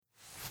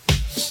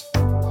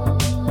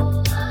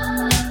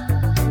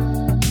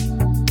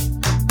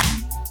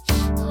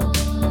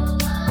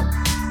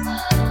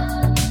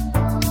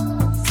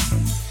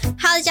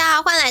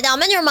到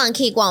Mandarin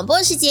Monkey 广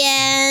播时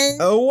间。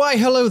Why,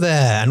 hello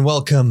there, and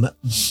welcome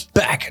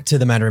back to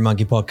the Mandarin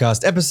Monkey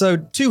Podcast,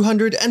 episode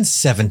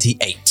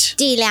 278.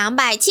 第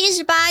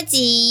278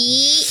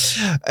集。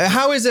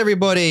How is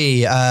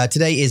everybody?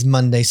 Today is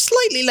Monday,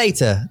 slightly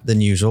later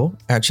than usual,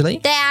 actually.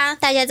 对啊，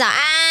大家早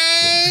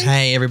安。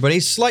Hey, everybody,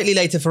 slightly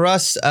later for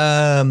us.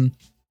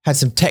 Had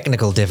some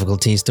technical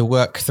difficulties to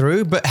work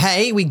through, but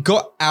hey, we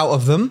got out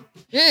of them,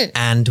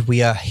 and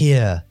we are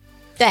here.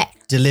 对。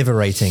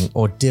Deliberating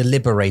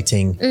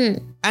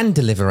and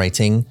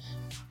deliberating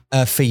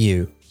for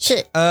you.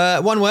 是。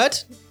One word.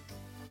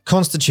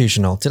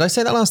 Constitutional. Did I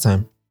say that last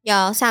time?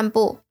 有散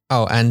步。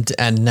Oh, and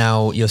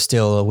now you're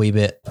still a wee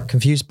bit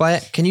confused by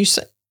it.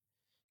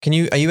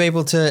 Are you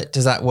able to,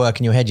 does that work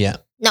in your head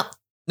yet? No.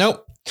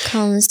 Nope.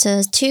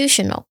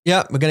 Constitutional.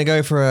 Yeah, we're going to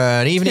go for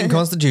an evening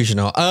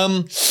constitutional.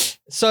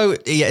 So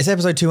yeah, it's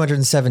episode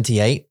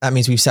 278. That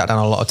means we've sat down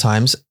a lot of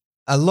times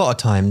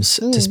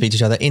to speak to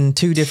each other in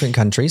two different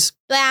countries.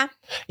 对啊。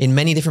 In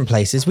many different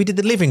places. We did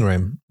the living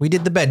room. We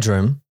did the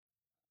bedroom.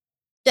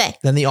 对。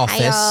 Then the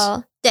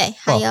office.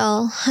 还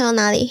有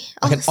哪里？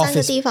 Like an 3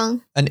个地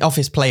方。 An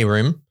office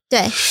playroom.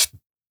 对。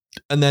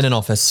 And then an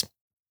office.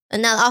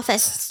 Another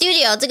office.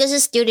 Studio. 这个是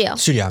studio.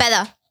 Studio.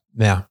 Better.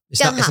 Yeah.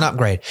 It's an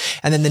upgrade.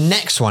 And then the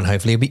next one,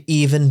 hopefully, will be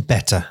even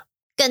better.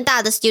 更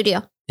大的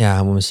studio.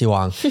 Yeah, 我们希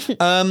望.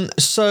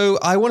 So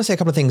I want to say a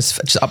couple of things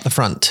just up the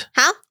front.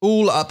 好。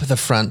 All up the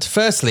front.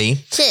 Firstly,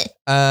 是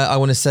I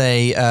want to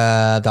say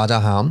大家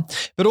好,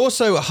 but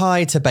also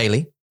hi to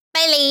Bailey.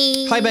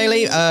 Bailey. Hi,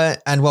 Bailey,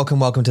 and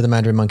welcome to the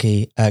Mandarin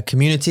Monkey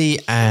community,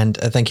 and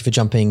thank you for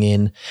jumping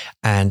in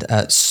and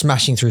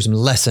smashing through some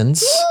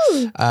lessons.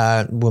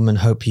 Woman,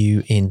 hope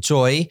you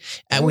enjoy,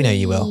 and we know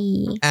you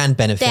will, and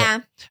benefit. 对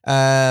啊。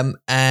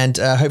 And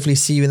hopefully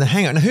see you in the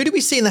Hangout. Now, who did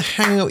we see in the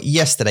Hangout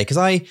yesterday? Because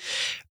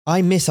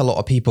I miss a lot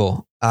of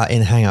people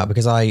in Hangout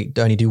because I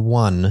only do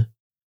one.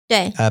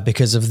 对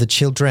because of the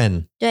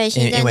children. 对，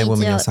现在因为你只有我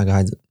们有3个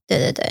孩子。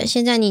对，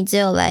现在你只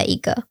有来一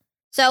个。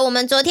所以我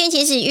们昨天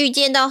其实遇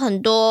见到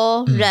很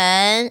多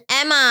人、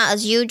Emma as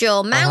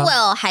usual,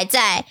 Manuel 还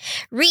在、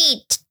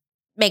Reed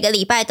每个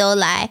礼拜都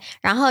来，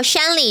然后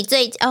Shanley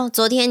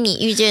昨天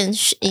你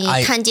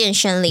看见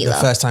Shanley 了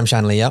The first time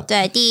Shanley, yeah.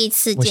 对，第一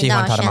次我喜见到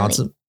欢他的帽 Shanley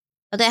子。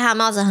对，他的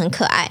帽子很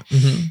可爱，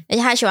而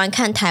且他喜欢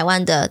看台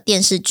湾的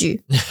电视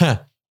剧。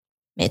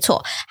没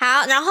错，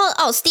好，然后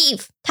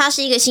Steve 他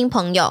是一个新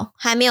朋友，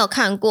还没有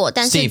看过，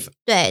但是 Steve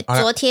对，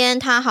昨天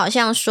他好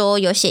像说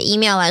有写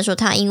email 来说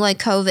他因为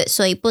COVID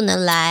所以不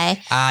能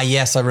来。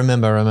Yes, I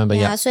remember,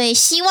 yeah. 所以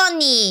希望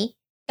你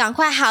赶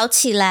快好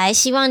起来，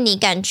希望你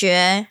感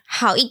觉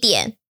好一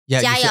点。 Yeah,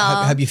 加油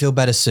hope you feel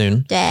better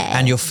soon. 对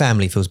And your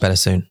family feels better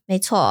soon. 没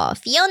错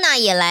Fiona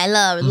也来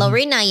了、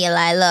Lorena 也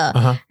来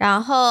了、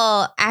然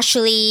后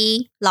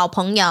Ashley 老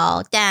朋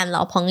友 Dan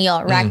老朋友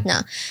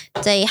Ragnar、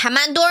所以还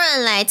蛮多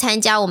人来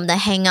参加我们的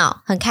hangout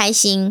很开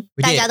心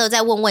We did. 大家都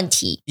在问问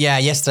题 Yeah,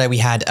 yesterday we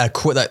had a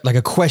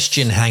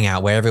question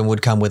hangout where everyone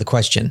would come with a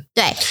question.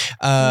 对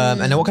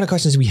And now what kind of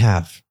questions do we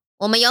have?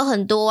 我们有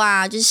很多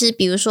啊就是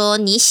比如说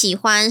你喜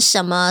欢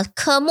什么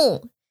科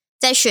目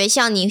在学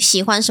校你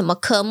喜欢什么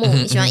科目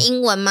你喜欢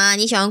英文吗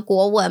你喜欢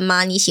国文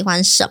吗你喜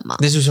欢什么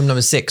This was from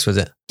number 6, was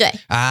it? 对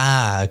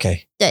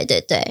okay.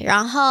 对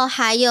然后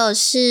还有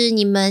是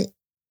你们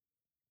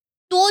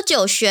多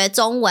久学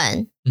中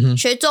文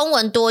学中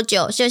文多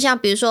久就像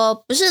比如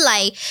说不是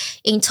来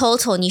in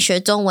total 你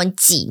学中文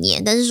几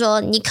年但是说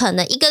你可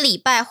能一个礼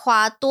拜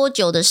花多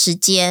久的时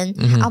间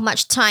how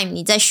much time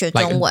你在学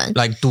中文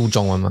like 读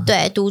中文吗？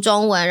对读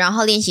中文然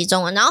后练习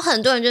中文然后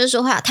很多人就是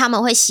说他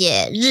们会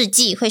写日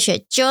记会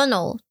写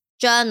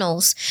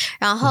journals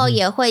然后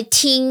也会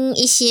听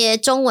一些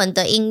中文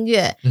的音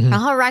乐然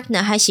后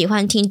Ragnar 还喜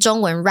欢听中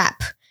文 rap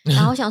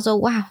然后我想说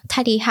哇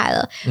太厉害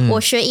了我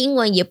学英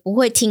文也不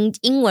会听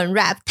英文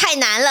rap 太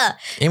难了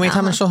因为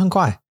他们说很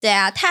快对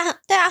啊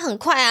很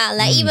快啊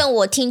来even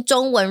我听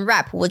中文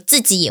rap 我自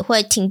己也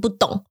会听不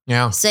懂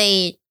Yeah. 所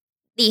以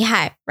厉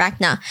害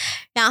Ragnar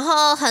然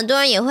后很多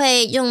人也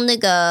会用那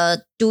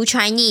个读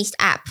Chinese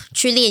app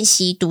去练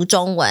习读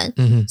中文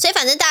所以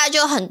反正大家就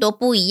有很多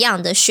不一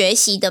样的学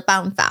习的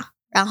办法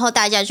然后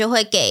大家就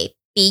会给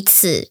彼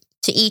此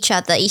to each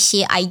other 一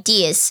些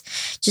ideas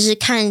就是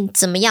看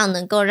怎么样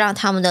能够让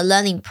他们的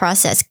learning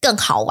process 更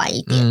好玩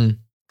一点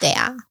对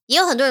啊也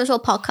有很多人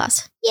说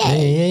podcast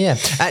Yeah.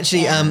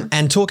 Actually,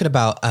 and talking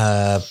about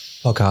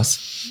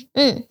podcasts,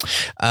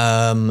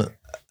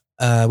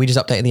 we just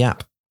updated the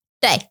app.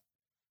 对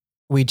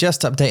We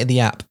just updated the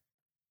app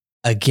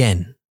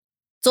again.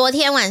 昨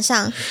天晚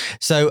上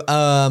So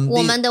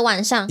我们的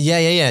晚上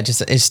Yeah.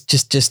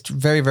 Just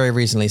very, very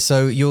recently.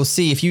 So you'll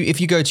see if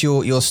you go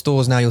to your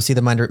stores now, you'll see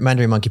the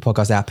Mandarin Monkey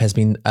Podcast app has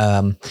been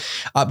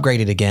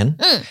upgraded again,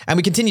 and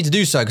we continue to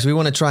do so because we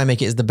want to try and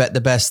make it as the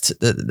best,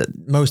 the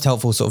most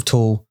helpful sort of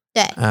tool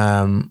that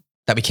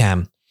we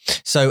can.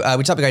 So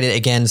we just upgraded it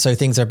again, so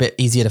things are a bit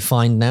easier to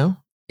find now.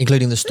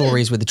 Including the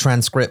stories with the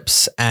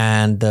transcripts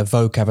and the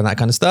vocab and that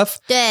kind of stuff.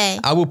 对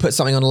I will put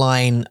something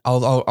online.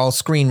 I'll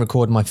screen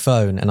record my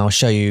phone and I'll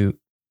show you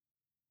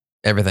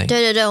everything.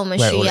 对，我们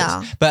需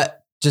要。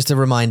But just a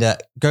reminder,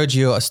 go to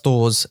your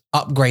stores,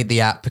 upgrade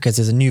the app because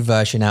there's a new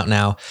version out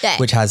now,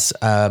 which has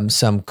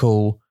some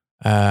cool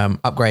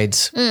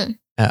upgrades,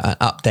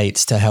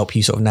 updates to help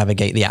you sort of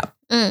navigate the app.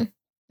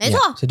 没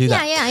错 So do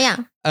that.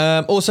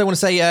 Yeah. Also, I want to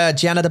say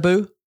Gianna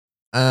Dabu.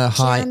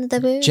 Hi,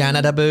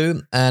 Gianna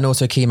Dabu, and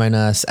also Chemo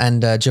Nurse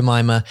and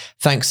Jemima.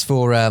 Thanks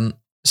for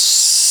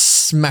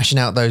smashing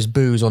out those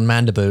boos on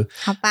Mandaboo,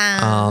 好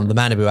吧 the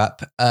Mandaboo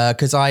app,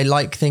 because I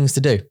like things to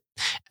do.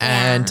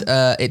 And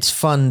it's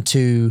fun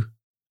to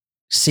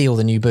see all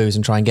the new boos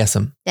and try and guess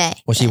them. 对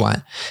Or see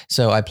why.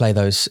 So I play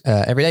those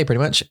every day pretty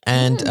much.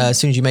 And as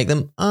soon as you make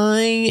them,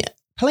 I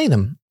play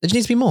them. There just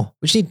needs to be more.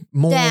 We just need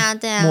more,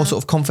 对啊 more sort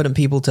of confident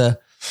people to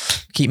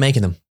keep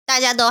making them. 大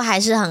家都还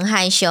是很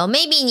害羞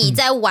Maybe 你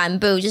在玩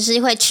Boo 就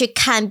是会去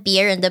看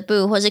别人的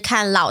Boo 或是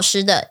看老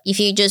师的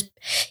If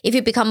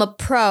you become a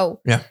pro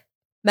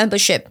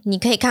membership 你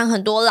可以看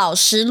很多老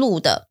师录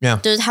的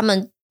就是他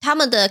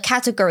们的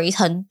category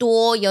很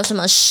多有什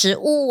么食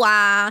物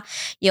啊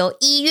有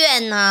医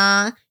院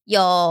啊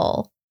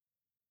有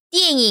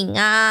电影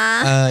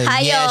啊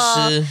还有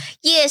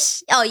夜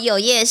市有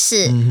夜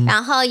市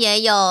然后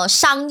也有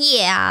商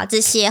业啊这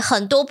些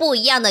很多不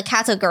一样的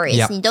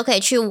categories 你都可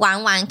以去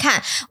玩玩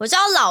看我知道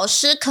老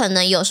师可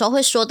能有时候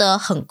会说得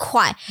很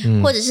快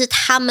或者是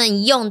他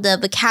们用的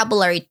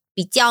vocabulary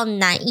比较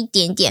难一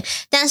点点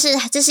但是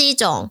这是一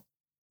种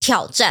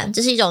挑战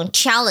这是一种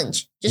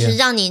challenge 就是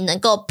让你能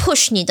够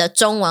push 你的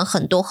中文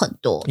很多很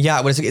多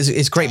Yeah, well,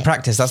 it's great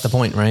practice. That's the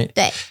point, right?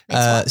 对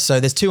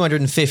So there's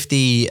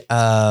 250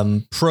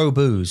 pro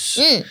boos,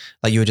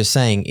 like you were just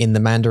saying, in the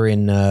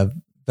Mandarin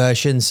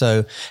version.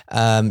 So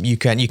you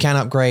can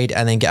upgrade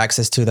and then get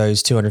access to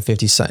those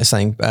 250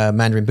 something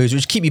Mandarin boos,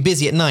 which keep you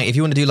busy at night. If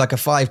you want to do like a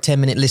 5-10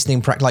 minute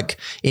listening practice, like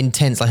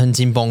intense, like 很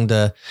紧绷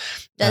的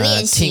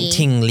练习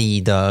听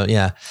力的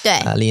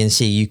练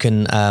习 you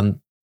can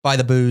buy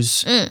the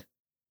boos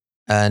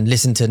and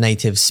listen to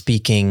natives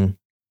speaking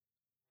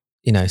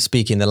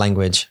the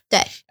language 对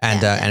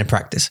and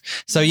practice.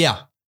 So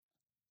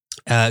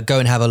go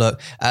and have a look.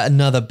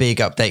 Another big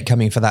update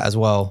coming for that as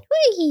well.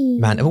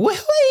 Man,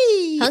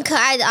 很可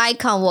爱的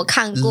icon 我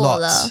看过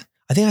了 Lots.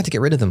 I think I had to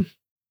get rid of them.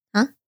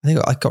 Huh? I think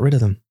I got rid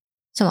of them.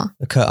 什么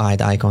The curt-eyed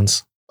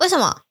icons. 为什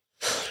么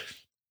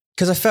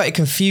Because I felt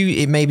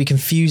it may be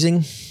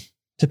confusing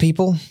to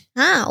people.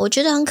 啊我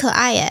觉得很可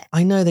爱耶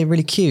I know they're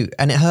really cute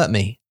and it hurt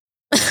me.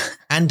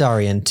 And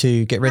Darian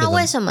to get rid of them. 那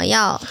为什么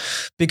要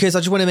Because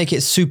I just want to make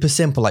it super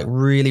simple, like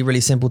really, really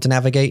simple to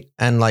navigate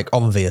and like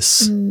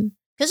obvious.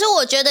 可是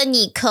我觉得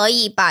你可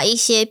以把一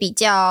些比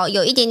较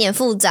有一点点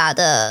复杂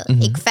的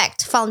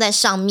effect 放在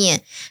上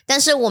面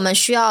但是我们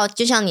需要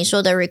就像你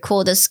说的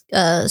record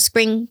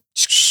screen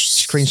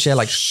share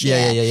like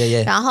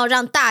yeah 然后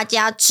让大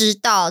家知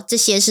道这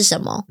些是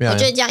什么 我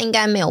觉得这样应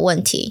该没有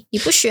问题你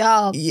不需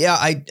要 Yeah,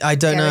 I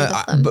don't know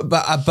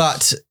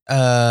but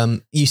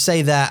you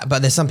say that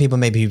but there's some people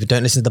maybe who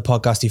don't listen to the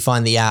podcast who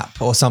find the app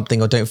or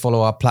something or don't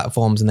follow our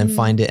platforms and then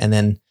find it and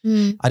then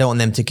I don't want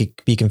them to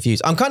be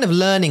confused. I'm kind of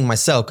learning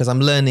myself because I'm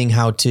learning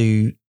how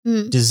to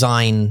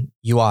design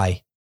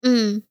UI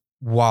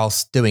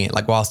whilst doing it,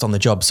 like whilst on the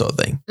job sort of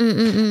thing.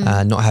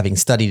 Not having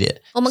studied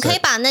it. 我们可以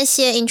把那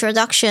些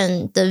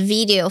introduction 的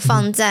video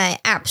放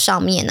在 app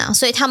上面啊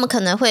所以他们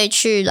可能会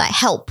去 like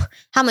help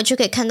他们就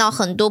可以看到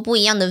很多不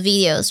一样的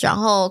videos 然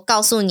后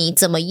告诉你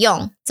怎么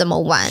用怎么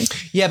玩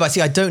Yeah, but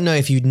see, I don't know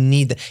if you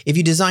need that. If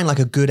you design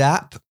like a good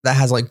app that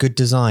has like good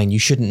design, you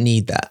shouldn't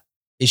need that.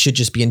 It should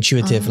just be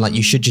intuitive. Like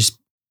you should just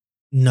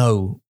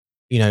know,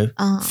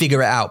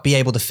 figure it out, be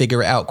able to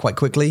figure it out quite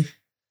quickly.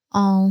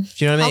 Do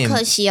you know what I mean? 好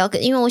可惜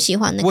因为我喜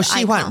欢那个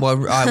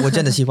icon 我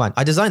真的喜欢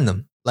I designed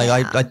them. Like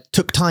I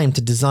took time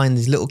to design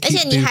these little cute 而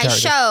且你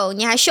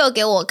还 show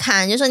给我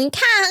看就说你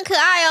看很可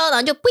爱哦然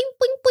后就 boing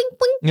boing boing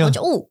boing 我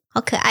就好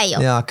可爱哦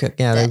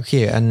Yeah, they were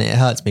cute and it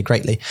hurts me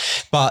greatly.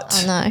 But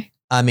no.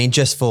 I mean,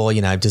 just for,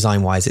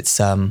 design wise, it's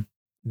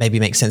maybe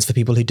makes sense for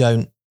people who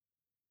don't.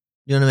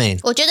 You know what I mean?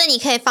 我觉得你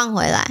可以放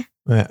回来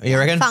You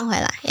reckon? 放回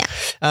来 yeah.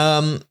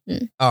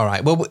 All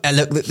right. Well,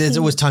 look, there's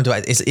always time to.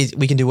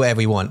 We can do whatever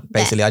we want.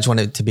 Basically, I just want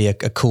it to be a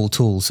cool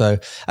tool. So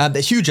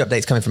there's huge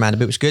updates coming from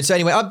Mandaboo, which is good. So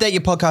anyway, update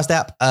your podcast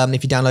app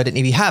if you download it. And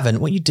if you haven't,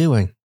 what are you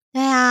doing?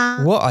 对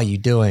啊 What are you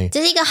doing?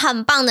 这是一个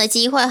很棒的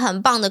机会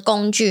很棒的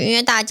工具因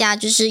为大家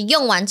就是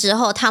用完之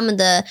后他们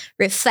的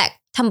reflect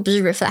他们不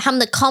是 reflect 他们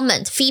的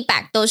comment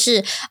feedback 都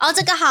是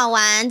这个好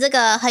玩这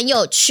个很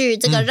有趣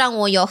这个让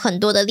我有很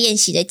多的练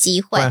习的机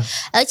会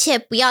而且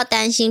不要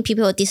担心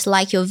people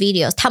dislike your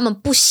videos 他们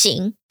不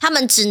行他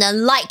们只能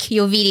like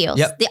your videos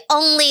They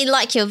only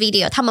like your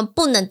video 他们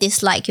不能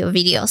dislike your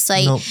video 所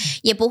以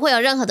也不会有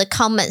任何的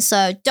comment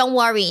So don't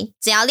worry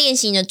只要练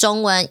习你的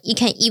中文 You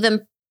can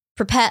even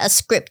prepare a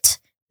script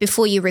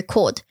before you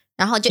record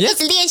然后就一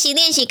直练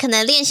习可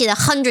能练习了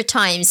100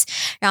 times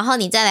然后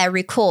你再来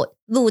record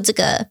录这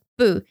个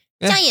boo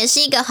这样也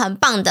是一个很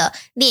棒的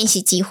练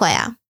习机会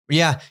啊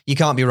Yeah, you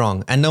can't be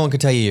wrong and no one can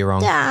tell you you're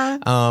wrong 对啊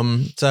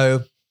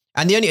So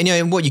and the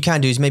only what you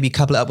can do is maybe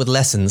couple it up with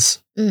lessons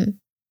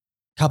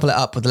couple it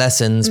up with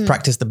lessons,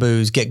 practice the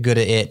booze, get good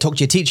at it, talk to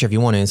your teacher if you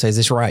want to and say, is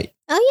this right?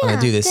 Oh yeah. When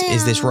I do this,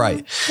 is this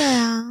right?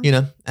 You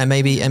know, and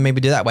maybe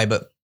do that way.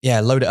 But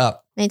yeah, load it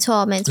up. 没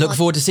错 Look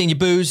forward to seeing your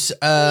booze.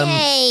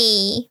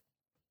 Yay.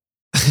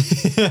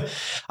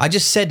 I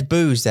just said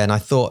booze then. I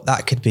thought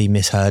that could be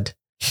misheard.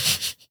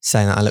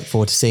 Saying that I look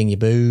forward to seeing your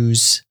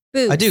booze.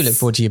 I do look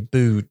forward to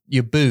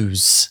your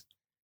booze.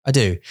 I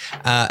do.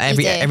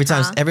 Every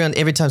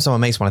time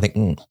someone makes one, I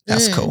think,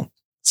 that's cool.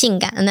 性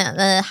感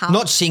好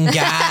Not 性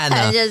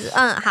感 就是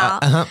好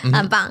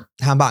很棒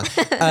很棒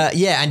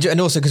yeah, and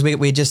also because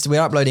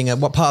we're uploading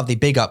what part of the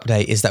big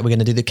update is that we're going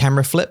to do the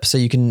camera flip, so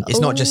you can,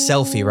 it's not just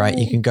selfie, right?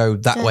 You can go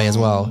that way as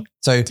well.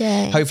 So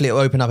hopefully it'll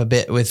open up a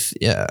bit with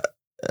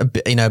a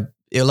bit, you know,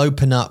 it'll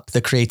open up the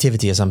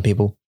creativity of some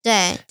people.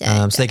 对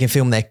so they can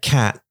film their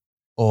cat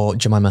or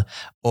Jemima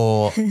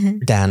or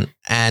Dan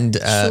and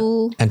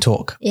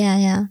talk.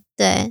 Yeah.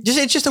 对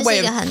It's just a way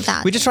of,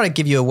 we're just trying to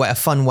give you a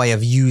fun way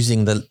of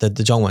using the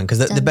Zhongwen, because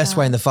the best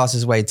way and the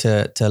fastest way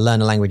to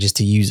learn a language is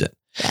to use it.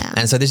 Yeah.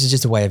 And so this is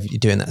just a way of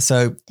doing that.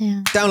 So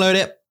download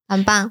it.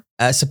 很棒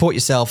support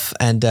yourself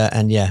and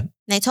yeah.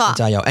 没错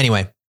加油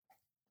Anyway.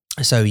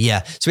 So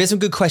yeah, so we had some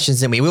good questions,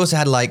 didn't we? We also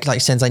had like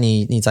现在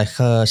你在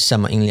喝什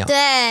么饮料？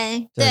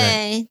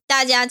对，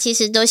大家其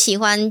实都喜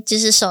欢就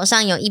是手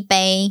上有一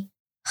杯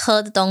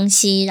喝的东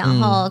西，然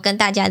后跟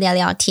大家聊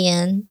聊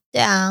天。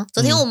对啊，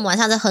昨天我们晚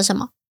上在喝什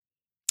么？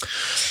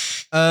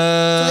昨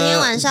天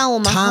晚上我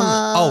们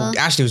喝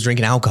Ashley was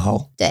drinking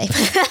alcohol. 对，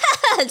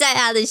在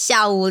他的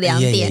下午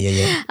2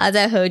点，他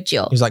在喝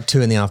酒。It was like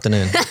 2 in the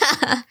afternoon.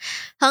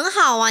 很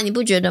好啊，你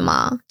不觉得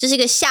吗？就是一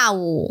个下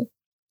午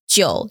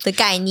酒的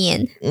概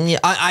念。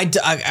I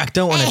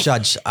don't want to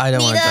judge. I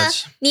don't want to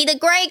judge. 你的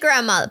great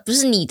grandma 不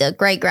是你的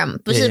great grandma，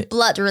 不是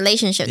blood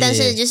relationship， 但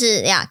是就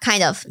是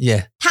kind of。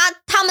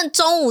他们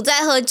中午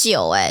在喝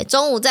酒，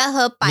中午在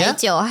喝白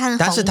酒和红酒。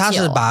但是他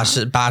是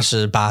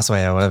88岁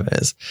or whatever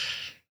it is.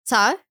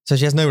 So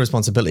she has no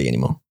responsibility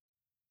anymore.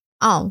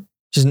 Oh.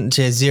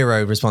 She has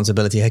zero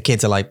responsibility. Her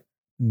kids are like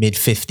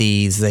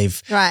mid-50s.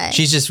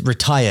 She's just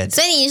retired.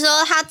 所以你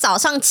说他早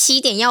上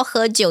7点要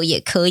喝酒也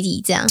可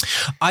以这样。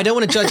I don't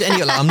want to judge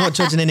I'm not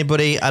judging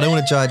anybody. I don't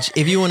want to judge.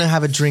 If you want to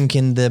have a drink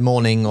in the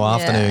morning or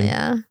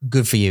afternoon,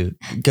 good for you.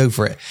 Go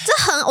for it.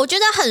 我觉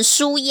得很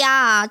舒压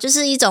啊，就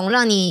是一种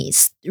让你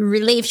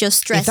relieve your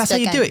stress 的感觉。 If that's how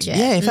you do it,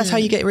 if that's how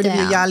you get rid of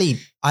your 压力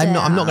I'm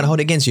not going to hold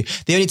it against you.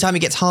 The only time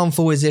it gets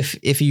harmful is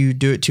if you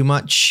do it too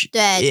much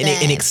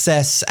in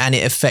excess and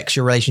it affects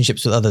your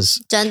relationships with others.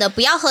 真的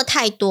不要喝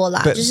太多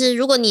啦，就是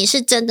如果你是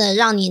真的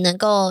让你能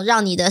够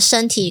让你的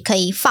身体可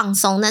以放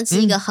松，那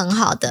是一个很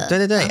好的。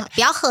对，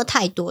不要喝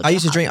太多。I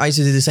used to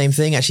do the same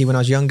thing actually when I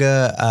was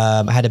younger.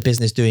 I had a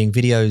business doing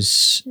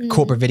videos,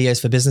 corporate videos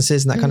for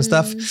businesses and that kind of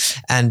stuff.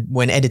 And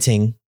when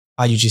editing,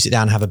 I usually sit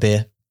down and have a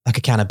beer, like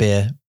a can of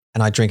beer,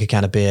 and I drink a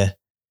can of beer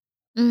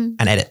and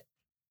edit.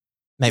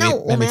 Maybe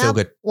me feel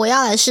good. 我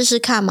要来试试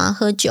看吗？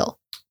喝酒？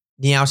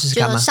你要试试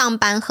看吗？就上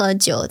班喝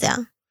酒这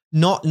样。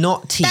Not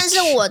teach. 但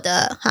是我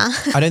的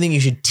I don't think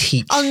you should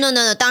teach. Oh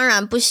no， 当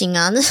然不行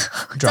啊！那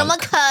怎么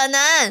可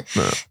能？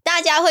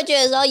大家会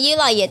觉得说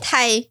Yula 也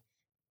太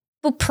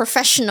不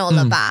professional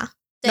了吧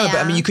？No, but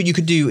I mean you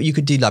could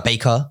do like 备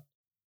课。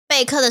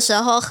备课的时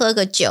候喝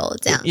个酒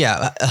这样。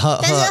Yeah,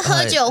 但是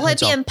喝酒会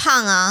变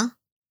胖啊。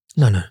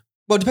No.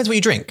 Well, it depends what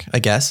you drink,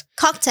 I guess.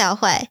 Cocktail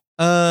会。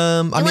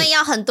因为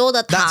要很多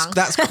的糖。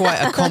That's quite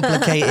a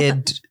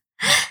complicated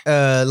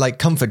like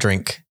comfort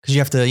drink, because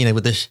you have to, you know,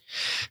 with this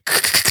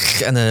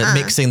and the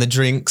mixing the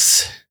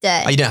drinks.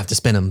 对。You don't have to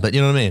spin them, but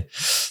you know what I mean?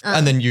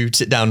 And then you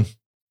sit down.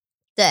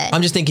 对。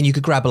I'm just thinking you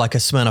could grab like a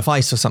Smirnoff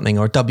Ice or something,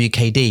 or a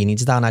WKD. 你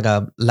知道那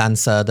个蓝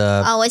色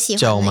的我喜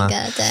欢那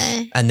个，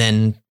对。And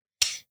then,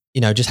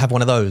 you know, just have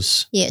one of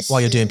those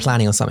while you're doing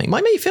planning or something.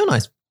 Might make you feel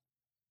nice.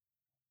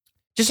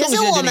 可是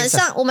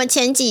我们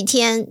前几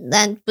天，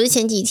不是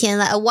前几天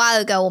了 ，a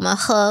while ago 我们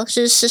喝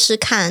是试试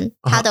看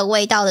它的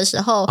味道的时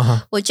候，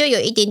我就有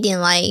一点点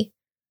来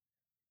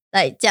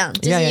这样，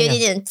就是有一点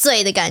点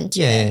醉的感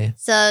觉。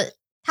所以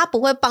它不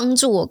會幫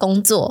助我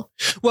工作。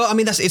Well, I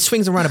mean, it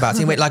swings and roundabouts.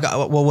 Like,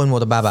 when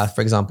the Baba,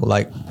 for example,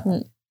 like,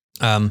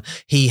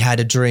 he had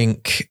a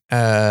drink.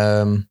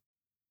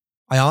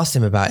 I asked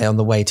him about it on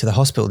the way to the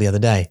hospital the other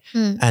day,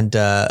 and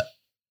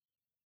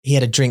he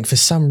had a drink for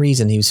some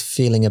reason. He was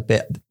feeling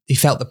he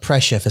felt the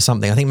pressure for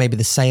something. I think maybe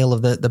the sale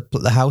of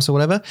the house or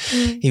whatever.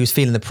 He was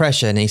feeling the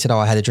pressure, and he said,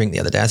 I had a drink the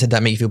other day. I said,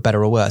 that make you feel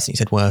better or worse? And he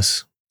said,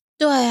 worse.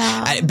 對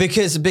啊。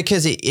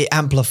Because it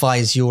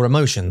amplifies your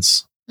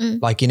emotions.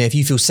 Like, you know, if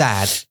you feel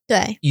sad,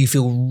 you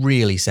feel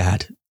really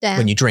sad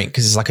when you drink,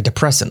 because it's like a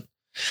depressant.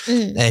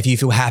 And if you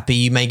feel happy,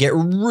 you may get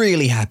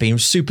really happy and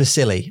super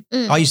silly.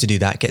 I used to do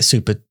that, get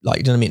super, like,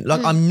 you know what I mean?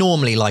 Like, I'm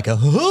normally like a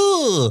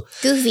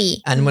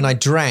goofy. And when I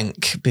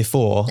drank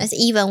before, that's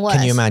even worse.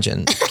 Can you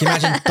imagine? Can you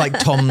imagine like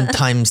Tom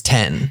times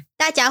 10?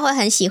 大家会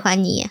很喜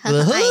欢你，很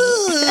爱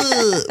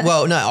你。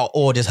Well, no,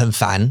 or just 很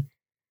烦.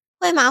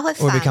会吗？会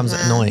烦 Or it becomes 吗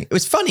annoying. It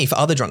was funny for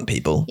other drunk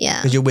people.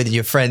 Yeah. Because you're with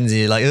your friends and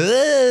you're like,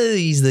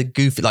 he's the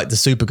goofy, like the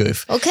super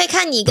goof. 我可以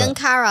看你跟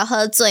Kara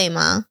喝醉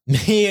吗？ Me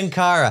and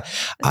Kara.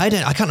 I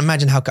can't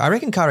imagine how, I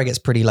reckon Kara gets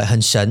pretty like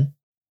很深,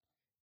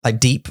 like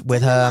deep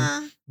with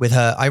her,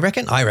 I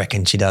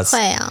reckon she does. 会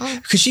啊，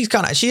 Because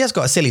she has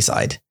got a silly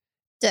side.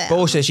 对啊 But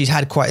also she's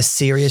had quite a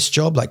serious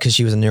job, like because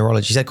she was a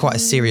neurologist. She's had quite a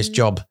serious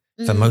job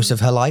for most of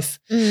her life.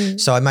 嗯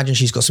So I imagine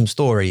she's got some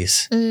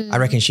stories. 嗯 I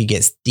reckon she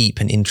gets deep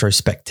and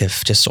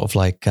introspective, just sort of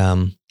like,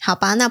 好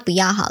吧，那不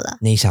要好了，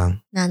 Nissan.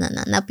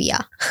 那不要。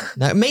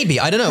 No, maybe,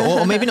 I don't know.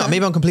 Or maybe not.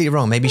 Maybe I'm completely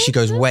wrong. Maybe she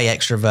goes way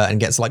extrovert and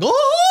gets like,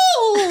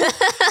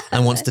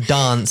 and wants to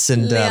dance.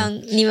 And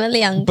你们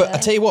两个 But I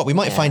tell you what, we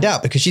might find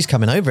out because she's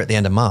coming over at the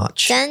end of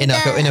March. In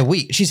a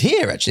week. She's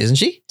here actually, isn't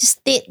she? Just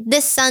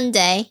this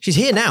Sunday. She's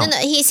here now. No,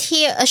 he's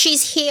here.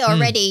 She's here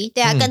already.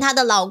 对啊，跟她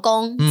的老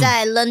公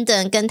在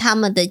London，跟他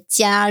们的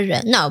家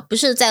人。No， 不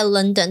是在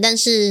London， 但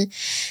是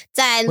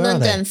在 Where are they?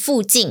 London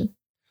附近。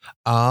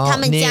 Oh, 他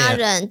们家 near.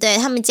 人对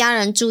他们家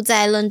人住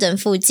在 London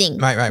附近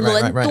Right.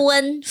 伦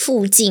敦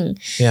附近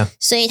Yeah.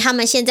 所以他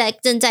们现在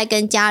正在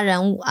跟家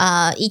人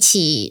一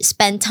起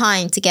spend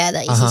time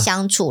together 一起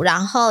相处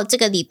然后这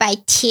个礼拜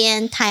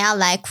天他要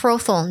来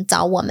Crowthorne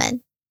找我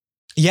们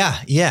Yeah.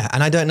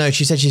 And I don't know.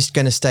 She said she's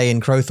going to stay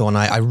in Crowthorne.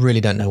 I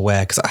really don't know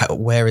where. Because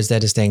where is there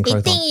to stay in 一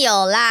Crowthorne? 定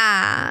有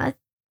啦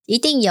一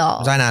定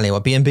有 在哪里?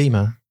 What, B&B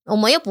吗? 我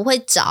们又不会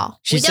找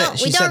She we said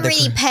don't the-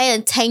 really pay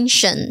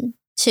attention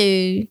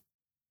to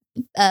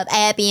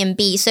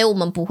Airbnb 所以我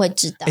们不会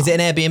知道 Is it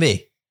an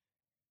Airbnb?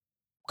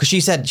 Because she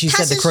said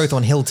the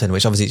Crowthorne Hilton,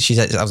 which obviously she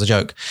said that was a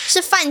joke.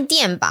 是饭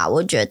店吧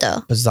我觉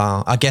得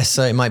Bizarre. I guess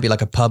so. It might be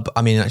like a pub.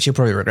 I mean, she'll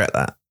probably regret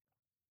that.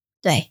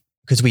 对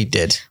Because we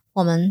did.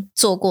 我们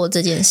做过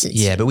这件事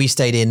情 Yeah, but we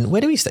stayed in,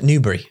 where do we stay?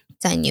 Newbury.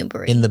 在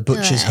Newbury In the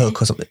Butcher's 对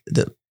Hook or something.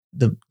 The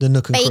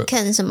Nook and Crook.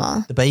 Bacon 什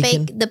么 The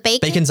bacon? The bacon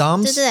Bacon's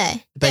Arms?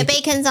 对对对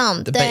Bacon's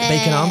Arms The 对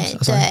Bacon Arms?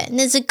 Oh, sorry. 对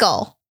那只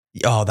狗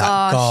Oh,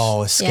 that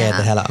Gosh, scared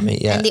the yeah. hell out of me.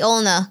 Yeah. and the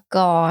owner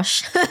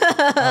gosh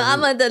他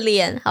们的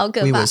脸好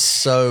可 We 怕 were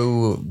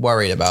so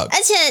worried about.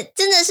 而且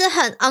真的是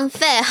很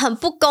unfair 很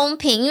不公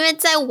平因为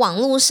在网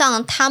络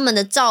上他们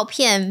的照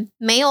片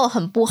没有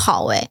很不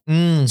好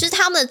就是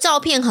他们的照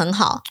片很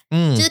好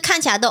就是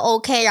看起来都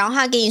OK 然后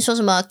他给你说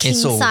什么 king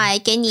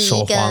size 给你一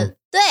说谎个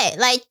对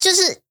来就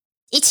是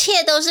一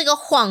切都是个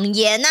谎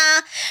言啊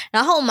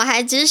然后我们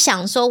还只是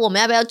想说我们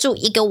要不要住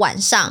一个晚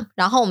上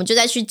然后我们就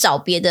再去找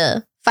别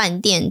的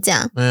饭店这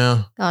样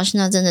Yeah. 老师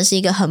那真的是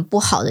一个很不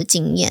好的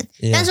经验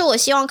Yeah. 但是我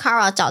希望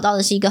Kara 找到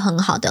的是一个很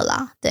好的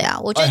啦对啊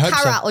我觉得 I hope so.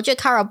 Kara 我觉得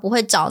Kara 不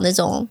会找那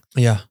种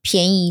Yeah.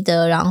 便宜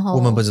的然后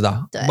我们不知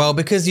道. Well,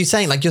 because you're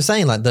saying like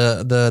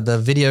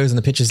the videos and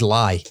the pictures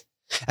lie.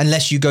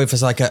 Unless you go for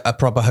like a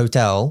proper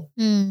hotel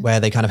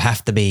where they kind of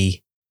have to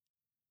be.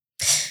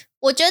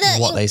 我觉得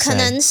What they 可 say.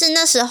 能是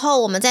那时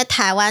候我们在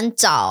台湾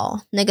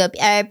找那个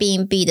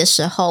Airbnb 的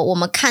时候我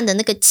们看的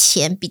那个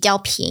钱比较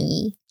便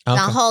宜 Okay.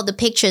 然后 the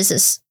pictures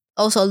is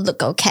also look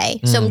okay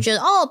所以我们觉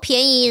得哦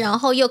便宜然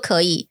后又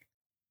可以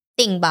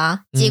订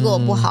吧结果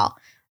不好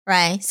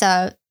right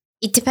so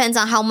it depends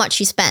on how much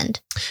you spend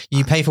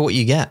You pay for what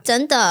you get.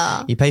 真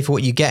的 You pay for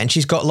what you get, and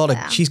she's got a lot of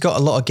Yeah. she's got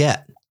a lot of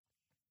get.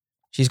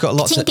 She's got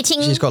lots of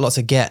Ting-ka-ting. she's got lots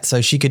of get, so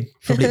she could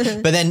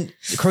probably. But then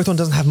Crowthorne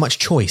doesn't have much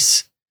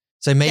choice,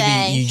 so maybe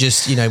Okay. you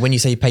just when you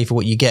say you pay for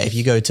what you get, if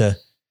you go to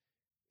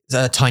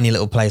a tiny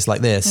little place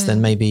like this,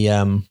 then maybe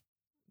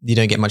you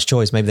don't get much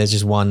choice. Maybe there's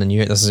just one, and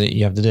that's what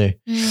you have to do.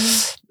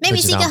 maybe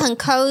是一个很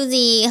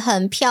cozy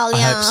很漂 I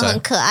亮 hope so. 很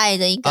可爱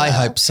的一个 I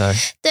hope so.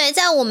 对，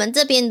在我们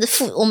这边的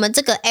我们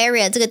这个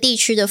area 这个地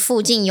区的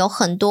附近有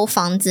很多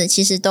房子，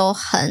其实都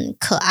很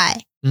可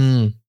爱，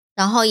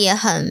然后也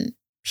很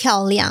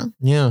漂亮，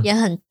 Yeah. 也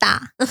很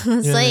大，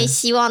所以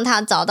希望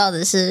他找到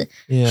的是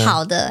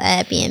好的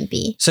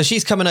Airbnb。 So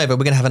she's coming over.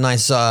 We're going to have a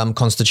nice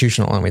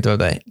constitutional, aren't we? 对不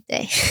对？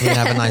对 We're going to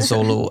have a nice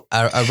all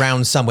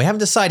around some. We haven't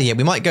decided yet.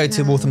 We might go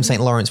to Waltham St.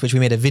 Lawrence, which we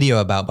made a video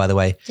about, by the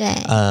way. 对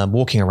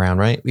Walking around,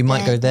 right? We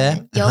might go there,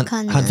 and 有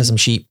可能 hunt for some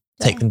sheep,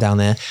 take them down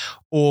there,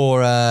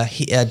 or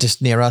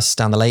just near us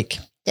down the lake,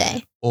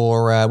 对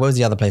or where was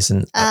the other place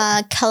in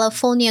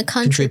California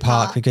Country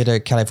Park? We go to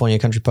California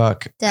Country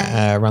Park, 对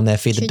around there,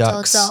 feed the 去走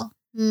ducks. 走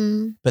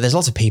，But there's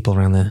lots of people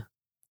around there.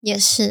 也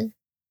是。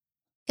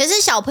可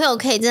是小朋友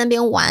可以在那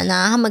边玩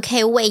啊，他们可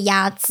以喂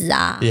鸭子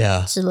啊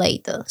Yeah. 之类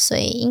的，所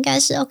以应该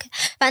是 OK。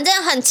反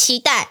正很期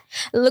待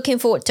 ，looking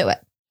forward to it。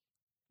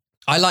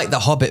 I like the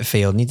Hobbit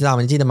feel. 你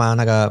记得吗？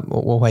那个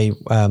我会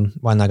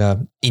玩那个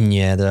音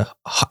乐的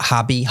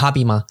哈比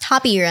吗？哈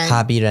比人，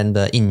哈比人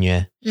的音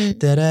乐。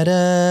Da da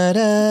da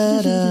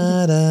da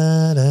da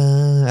da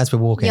da. As we're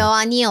walking. 有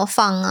啊，你有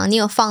放啊，你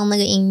有放那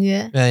个音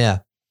乐，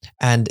 Yeah.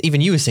 And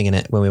even you were singing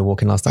it when we were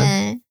walking last time.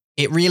 对，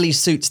 It really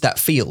suits that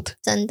field.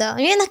 真的，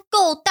因为它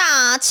够大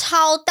啊，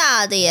超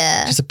大的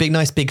耶。 Just a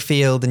nice big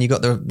field, and you got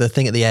the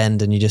thing at the end,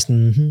 and you just.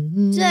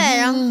 对，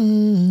然后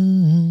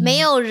没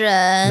有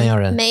人，没有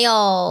人没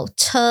有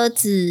车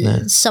子，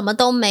嗯什么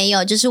都没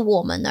有，就是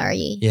我们而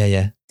已。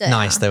 Yeah.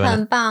 nice though, isn't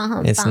很棒，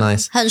很棒 It's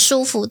nice. 很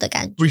舒服的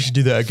感觉。 We should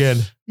do that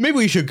again. Maybe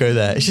we should go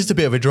there. It's just a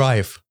bit of a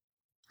drive.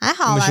 还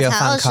好啦，才20分钟而已。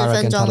我们需要放 Cara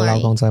跟她的老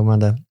公在我们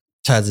的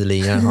车子里，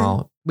然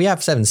后 we have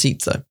 7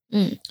 seats though.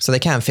 So they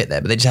can fit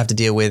there, but they just have to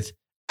deal with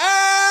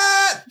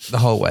the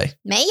whole way.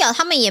 没有，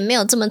他们也没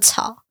有这么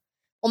吵，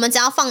我们只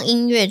要放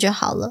音乐就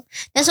好了。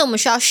但是我们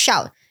需要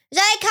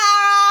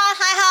shout。Cara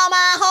还好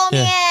吗？后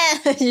面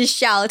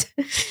shout.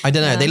 I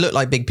don't know. They look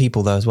like big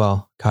people though as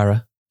well.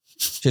 Cara,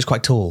 she's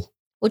quite tall.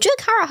 我觉得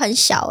Cara 很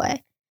小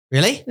欸。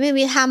Really?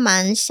 Maybe 她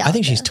蛮小的。I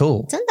think she's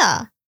tall. 真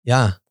的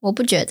Yeah. 我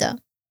不觉得。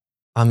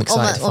I'm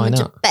excited to 我们 find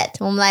就 out. bet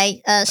我们来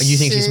You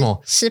think she's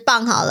small? 10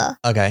磅好了。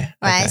Okay.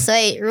 Right. 所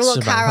以如果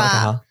 10磅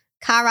okay,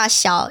 Cara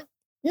小，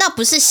那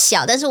不是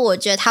小，但是我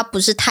觉得她不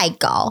是太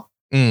高。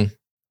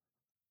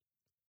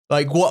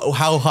Like what?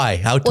 How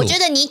high? How tall? 我觉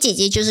得你姐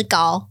姐就是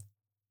高。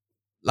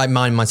Like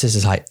my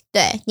sister's height.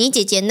 对，你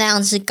姐姐那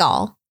样是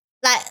高。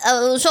来，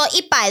我说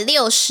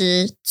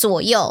160左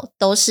右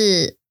都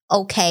是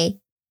OK。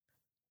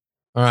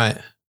 All right.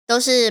 都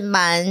是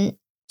蛮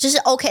就是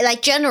OK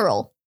like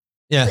general.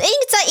 Yeah.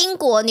 在英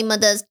国你们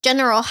的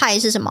general height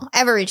是什么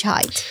average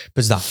height?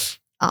 不知道。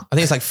I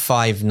think it's like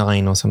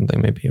 5'9" or something,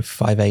 maybe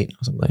 5'8"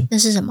 or something. 那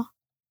是什么？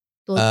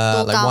多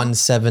高 like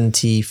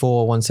 174,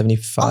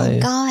 175. 很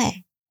高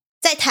欸。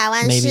在台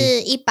湾是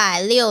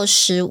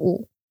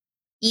165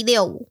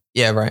 165.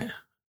 Yeah, right.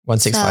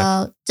 165.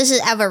 So, 这是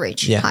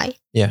average height.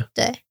 Yeah.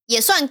 对，也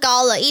算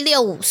高了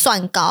165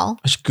算高。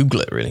 I should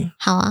Google it really.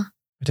 好啊。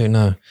I don't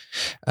know.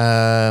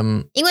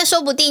 因为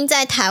说不定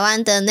在台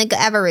湾的那个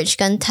average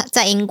跟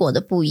在英国的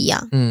不一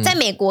样，在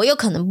美国又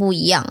可能不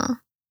一样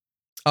啊。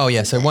Oh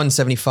yeah, so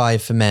 175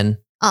 for men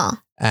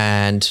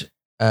and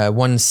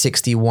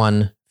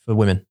 161 for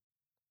women.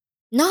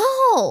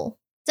 No,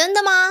 真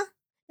的吗？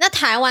那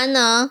台湾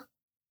呢？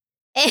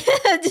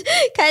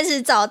开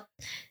始找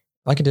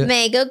I can do it.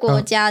 每个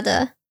国家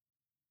的。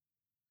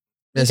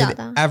Yeah, so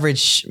the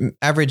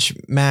average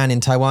man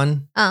in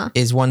Taiwan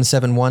is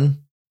 171.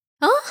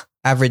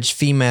 Average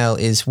female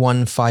is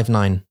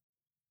 159.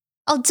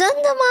 哦，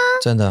真的吗？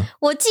真的。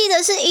我记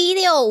得是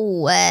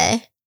165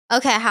欸。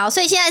OK， 好，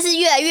所以现在是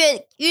越来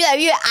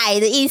越矮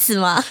的意思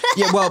吗？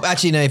 Yeah, well,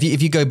 actually, no.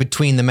 If you go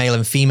between the male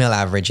and female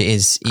average, it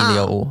is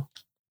 165.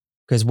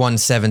 Because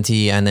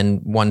 170 and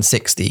then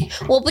 160.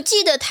 我不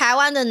记得台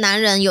湾的男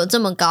人有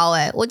这么高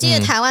欸。我记得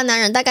台湾男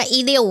人大概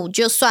165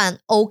就算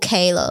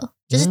OK 了，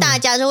就是大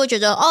家就会觉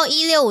得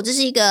165这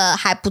是一个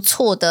还不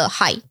错的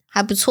height，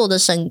 还不错的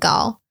身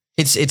高。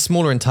It's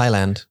smaller in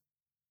Thailand.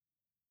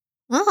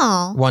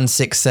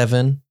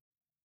 167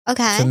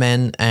 okay. for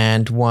men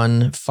and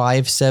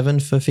 157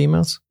 for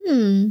females.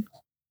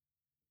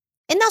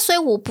 那所以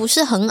我不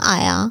是很矮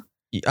啊。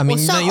I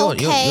mean, no, you're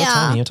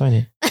tiny. You're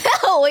tiny.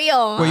 我有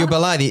啊。Well, you're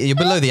below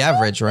the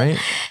average, right?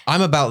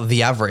 I'm about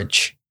the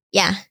average.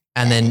 Yeah.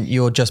 And then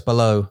you're just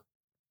below.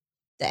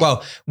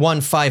 Well,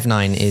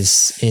 159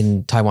 is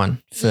in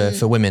Taiwan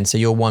for women. So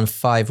you're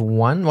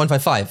 151,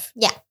 155.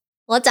 Yeah.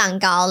 我长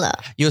高了。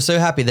 You're so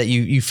happy that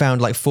you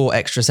found like 4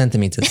 extra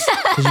centimeters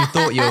because you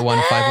thought you were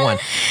 151.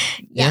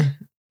 Yeah.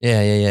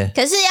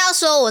 可是要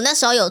说我那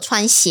时候有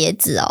穿鞋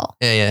子哦。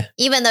Yeah.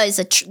 Even though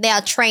they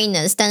are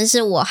trainers, 但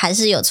是我还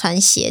是有穿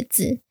鞋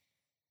子。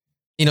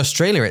In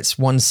Australia, it's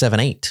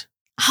 178.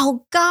 好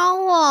高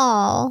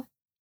哦。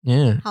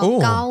Yeah. 好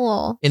高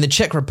哦。In the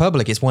Czech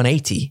Republic, it's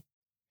 180.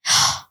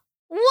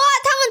 哇，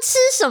他们吃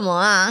什么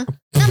啊？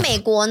那美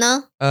国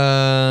呢？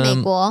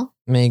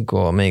美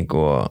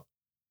国。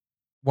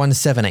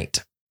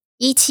178.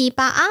 178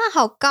啊，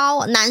好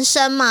高哦！男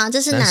生吗？这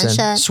是男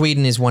生。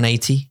Sweden is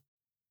 180.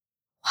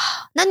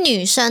 哇，那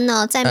女生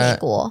呢？在美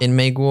国 in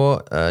美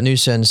国，女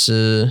生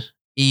是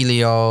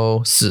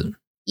164。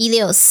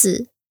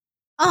164。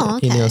哦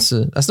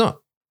 164. That's not.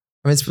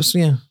 I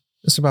mean,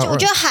 it's about. 我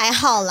觉得还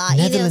好啦。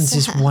Netherlands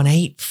is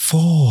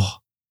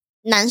 184.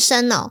 男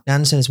生哦。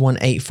男生 is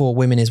 184.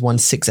 Women is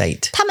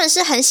 168. 他们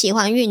是很喜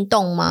欢运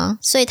动吗？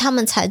所以他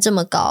们才这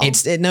么高。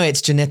It's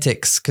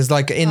genetics because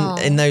like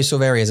in those sort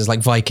of areas, it's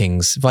like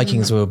Vikings.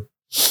 Vikings were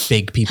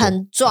big people.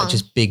 很壮。Like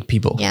just big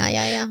people.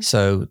 Yeah.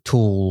 So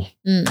tall.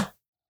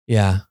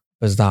 Yeah.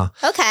 Bizarre.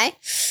 Okay.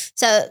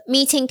 So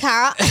meeting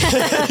Cara.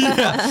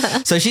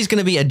 Yeah. So she's going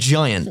to be a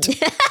giant.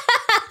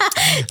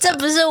 这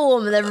不是我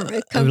们的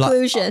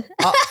conclusion.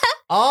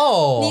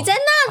 你在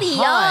那里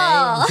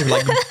哦。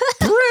Like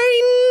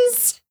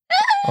brains.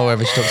 Or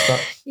wherever she talks about.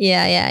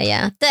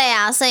 Yeah. 对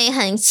啊，所以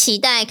很期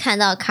待看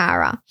到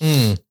Cara.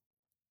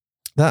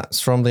 That's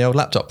from the old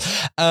laptop.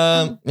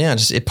 Yeah,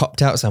 just it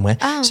popped out somewhere.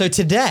 So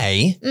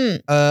today,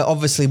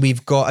 obviously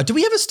we've got. Do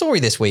we have a story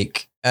this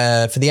week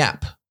for the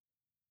app?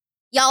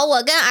 有，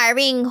我跟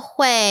Irene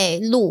会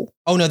录。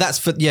Oh no, that's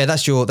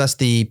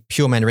the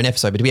Pure Mandarin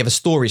episode. But do we have a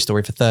story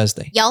for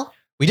Thursday? 有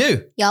We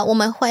do. 有，我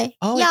们会。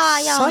Oh, 要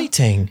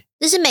exciting.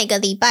 这是每个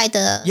礼拜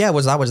的。Yeah,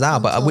 was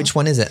that? But which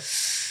one is it?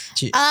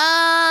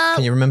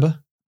 Can you remember?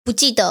 不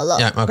记得了。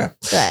 Yeah, okay.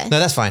 对。 No,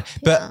 that's fine.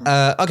 But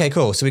okay,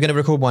 cool. So we're going to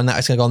record one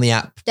that's going to go on the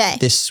app 对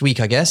this week,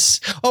 I guess.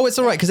 Oh, it's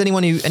all right because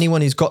anyone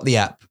who's got the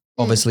app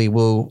obviously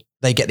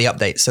they get the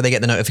updates. So they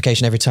get the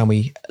notification every time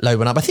we load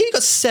one up. I think you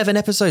got 7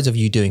 episodes of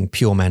you doing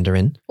pure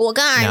Mandarin. 我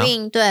跟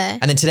Irene 对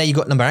And then today you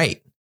got number 8.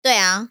 对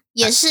啊，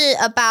也是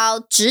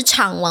about 职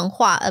场文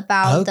化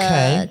about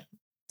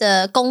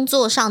的工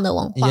作上的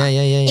文化。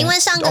Yeah. 因为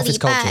上个礼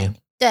拜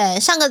对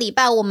上个礼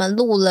拜我们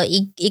录了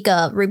一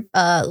个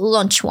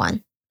launch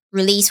one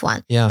release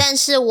one， 但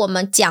是我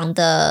们讲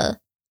的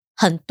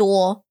很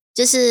多，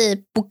就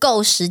是不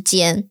够时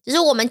间，就是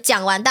我们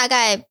讲完大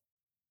概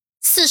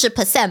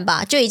40%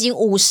 吧，就已经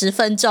50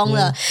分钟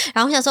了。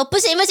然后我想说不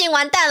行，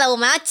完蛋了，我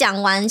们要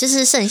讲完就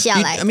是剩下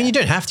来的。I mean, you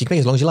don't have to. You can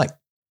make it as long as you like.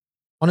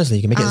 Honestly,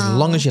 you can make it as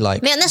long as you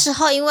like. 没有，那时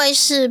候因为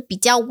是比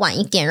较晚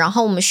一点，然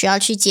后我们需要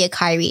去接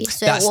Kyrie，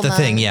 所以我们 That's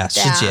the thing, yeah.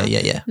 是接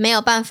yeah. 没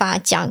有办法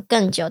讲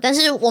更久。但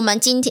是我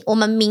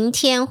们明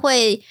天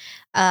会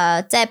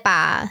再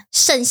把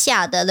剩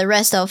下的 the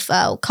rest of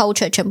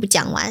culture 全部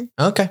讲完。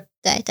Okay.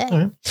 对，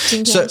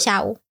今天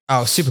下午。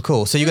Oh, super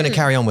cool. So you're going to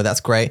carry on with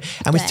that's great.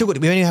 And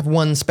we only have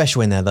one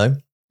special in there though.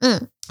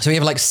 So we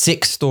have like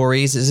 6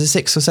 stories. Is it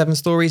 6 or 7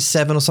 stories?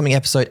 7 or something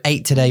episode.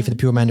 8 today for the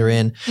Pure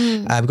Mandarin.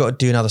 We've got to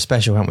do another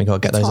special, haven't we?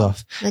 Got to get those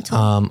off.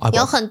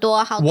 有很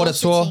多好多事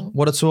情。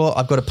What a tour.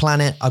 I've got to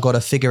plan it. I've got to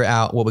figure it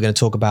out what we're going to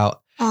talk about.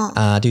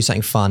 Do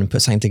something fun,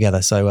 put something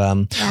together. So,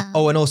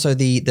 and also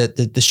the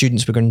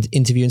students we're going to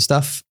interview and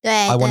stuff.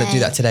 I want to do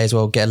that today as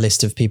well. Get a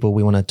list of people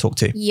we want to talk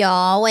to.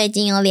 我已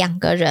经有2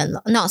个人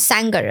了 ，no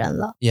 3个人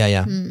了。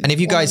Yeah. And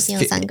if you guys,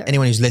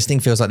 anyone who's listening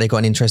feels like they've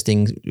got an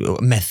interesting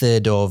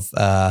method of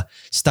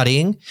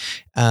studying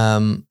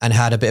and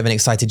had a bit of an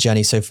excited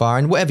journey so far,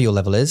 and whatever your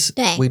level is,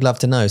 we'd love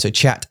to know. So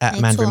chat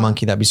at Mandarin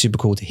Monkey. That'd be super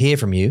cool to hear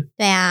from you.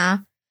 对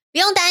啊，不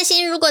用担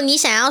心，如果你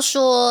想要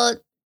说。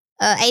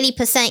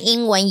80%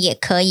 英文也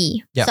可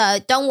以 So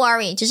don't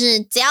worry 就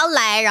是只要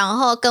来然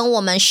后跟我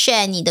们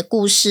share 你的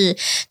故事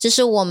这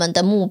是我们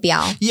的目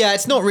标 Yeah,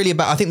 it's not really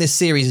about I think this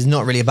series is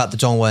not really about the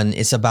Zhongwen.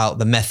 It's about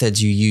the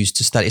methods you use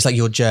to study. It's like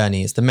your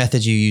journey. It's the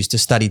methods you use to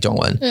study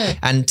Zhongwen.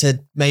 And to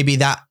maybe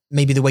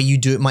the way you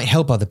do it might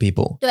help other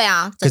people. 对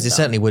啊 Because it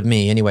certainly would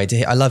me anyway.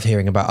 I love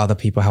hearing about other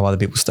people, how other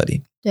people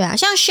study. 对啊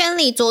像宣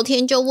礼昨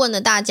天就问了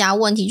大家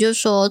问题就是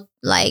说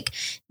like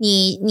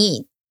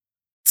你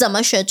怎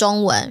么学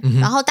中文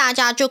然后大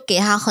家就给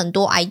他很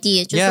多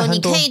idea 就说你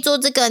可以做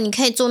这个你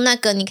可以做那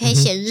个你可以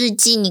写日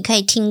记你可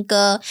以听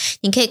歌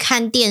你可以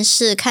看电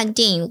视看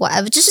电影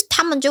whatever 就是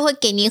他们就会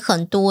给你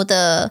很多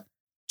的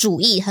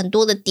主意很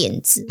多的点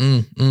子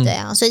对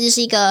啊所以这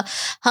是一个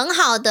很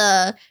好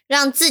的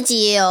让自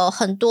己也有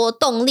很多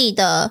动力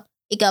的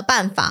一个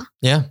办法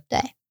Yeah 对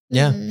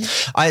Yeah,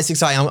 it's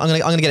exciting. I'm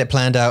gonna get it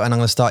planned out, and I'm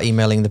gonna start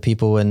emailing the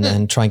people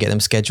and try and get them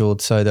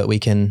scheduled so that we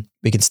can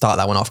start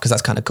that one off because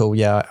that's kind of cool.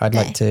 Yeah, I'd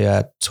like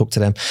to talk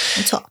to them.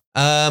 没错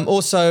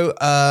Also,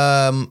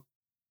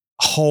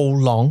 How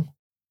Long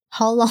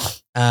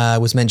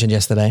was mentioned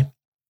yesterday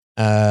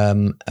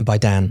by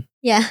Dan.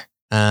 Yeah,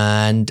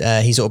 and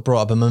he sort of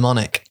brought up a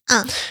mnemonic,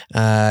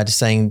 just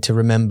saying to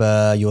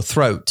remember your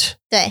throat.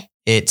 对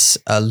It's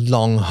a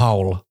long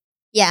hole.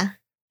 Yeah,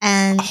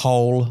 and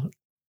hole.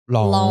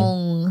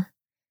 Long.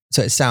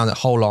 So it sounds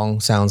whole long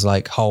sounds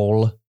like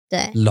whole.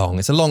 对 Long.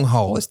 It's a long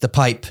hole. It's the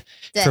pipe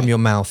from your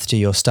mouth to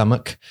your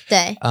stomach.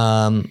 对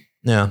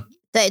Yeah.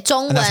 对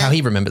中文 And that's how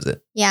he remembers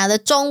it. Yeah, the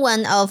中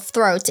文 of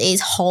throat is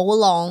whole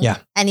long. Yeah.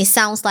 And it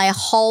sounds like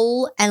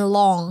whole and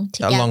long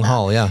together. A long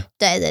hole, yeah.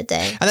 对对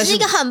对这是一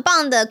个很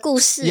棒的故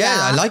事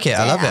Yeah, I like it.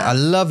 I love it. I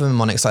love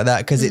mnemonics like that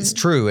because it's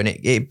true and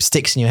it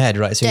sticks in your head,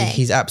 right? So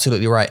he's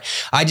absolutely right.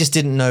 I just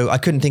didn't know, I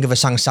couldn't think of a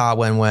上下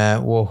文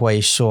where 我会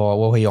说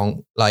我会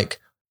用 like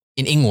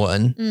in 英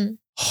文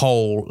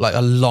hole, like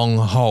a long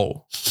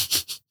hole.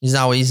 你知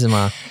道我意思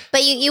吗?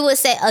 But you would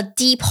say a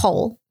deep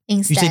hole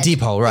instead. You say deep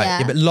hole, right?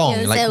 Yeah, but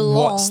long, like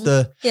what's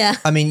the... Yeah.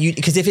 I mean,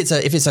 because if it's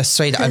a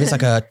straight, if it's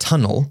like a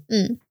tunnel,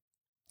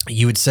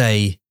 you would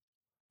say,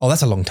 oh,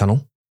 that's a long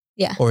tunnel.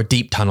 Yeah. Or a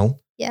deep tunnel.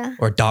 Yeah.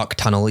 Or a dark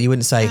tunnel. You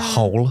wouldn't say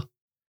hole.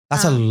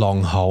 That's a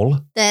long hole.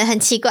 对很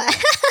奇怪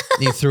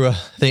You threw a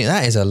thing,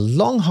 that is a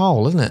long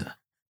hole, isn't it?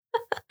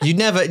 You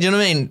never, you know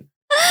what I mean?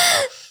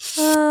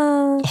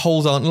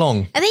 Holes aren't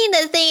long. I think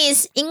the thing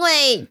is 因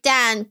为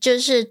Dan 就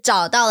是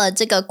找到了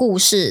这个故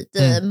事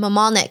的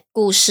mnemonic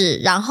故事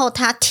然后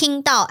他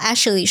听到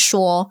Ashley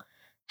说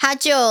他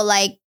就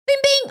like 冰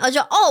冰我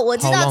就我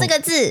知道这个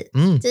字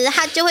就是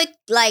他就会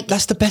like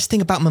That's the best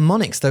thing about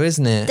mnemonics though,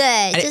 isn't it?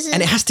 对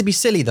and it has to be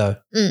silly though.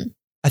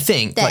 I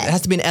think like, it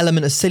has to be an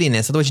element of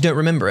silliness otherwise you don't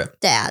remember it.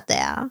 对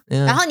啊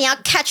然后你要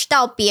catch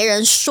到别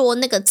人说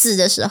那个字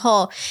的时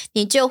候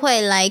你就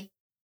会 like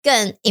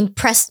更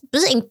impress 不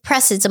是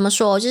impress 怎么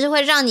说就是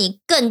会让你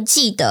更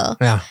记得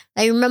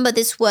like remember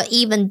this word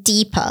even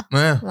deeper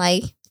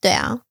like 对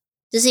啊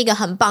这是一个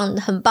很棒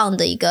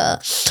的一个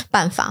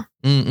办法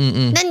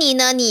那你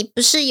呢你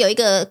不是有一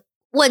个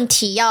问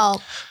题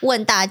要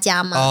问大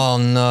家吗 Oh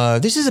no,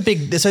 this is a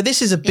big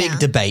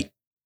debate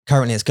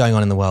currently that's going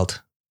on in the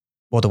world.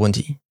 我的问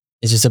题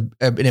It's just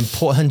an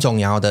important 很重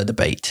要的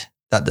debate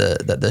that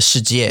the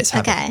世界 is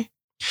having. Okay.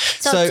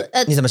 So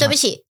对不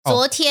起，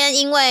昨天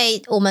因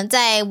为我们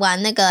在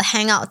玩那个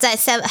Hangout， 在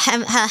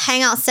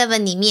Hangout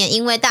 7里面，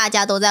因为大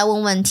家都在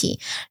问问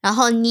题，然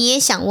后你也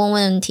想问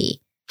问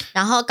题，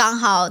然后刚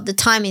好 the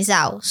time is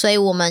out， 所以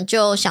我们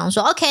就想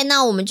说 OK，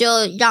 那我们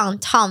就让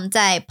Tom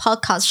在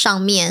podcast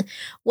上面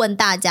问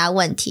大家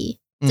问题。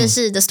这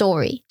是 the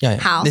story。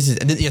 好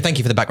Thank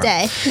you for the background。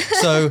 对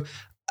So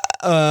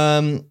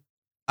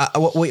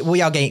我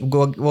要给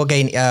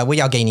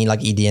你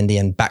like 一点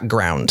点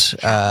background，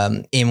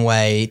 因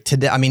为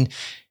today I mean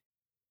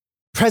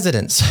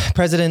presidents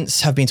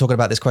have been talking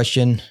about this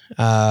question,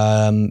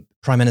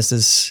 prime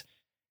ministers,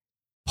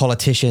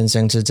 politicians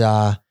政治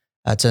家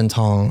总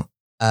统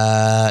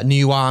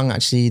女王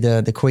actually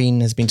the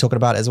queen has been talking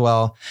about it as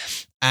well,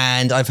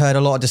 and I've heard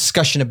a lot of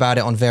discussion about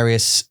it on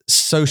various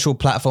social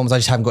platforms. I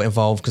just haven't got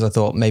involved because I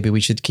thought maybe we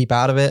should keep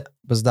out of it,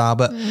 but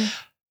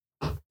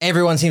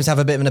everyone seems to have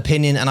a bit of an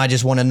opinion, and I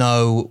just want to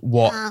know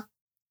what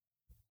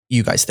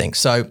you guys think.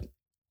 So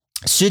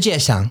世界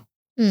上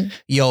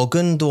有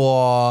更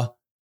多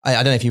I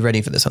don't know if you're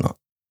ready for this or not.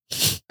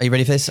 Are you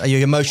ready for this? Are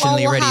you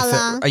emotionally ready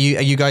for? Are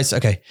you guys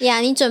okay?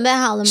 Yeah， 你准备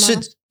好了吗？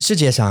世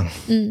界上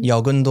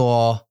有更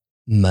多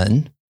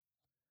门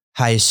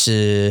还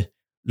是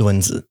轮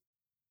子？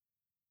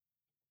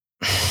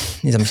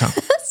你怎么想？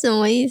什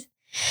么意思？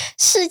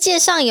世界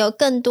上有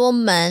更多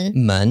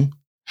门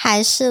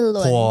还是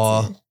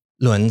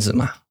轮子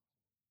嘛？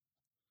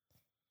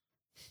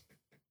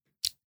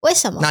为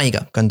什么？哪一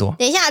个更多？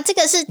等一下，这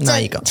个是哪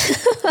一个？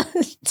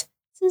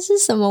这是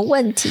什么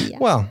问题啊？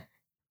 Well,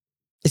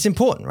 it's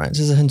important, right?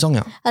 这是很重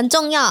要，很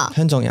重要，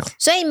很重要。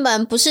所以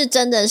门不是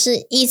真的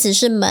是意思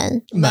是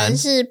门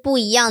是不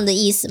一样的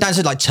意思吗？但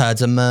是 like 车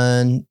子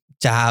门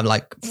加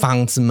like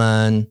房子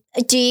门。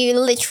Do you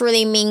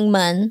literally mean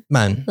门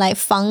like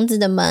房子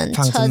的门，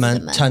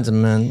车子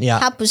门 yeah，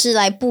 它不是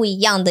来不一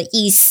样的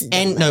意思的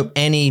门。No,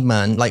 any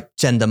门 like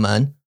真的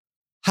门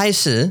还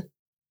是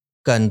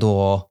更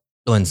多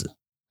轮子。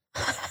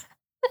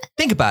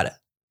Think about it.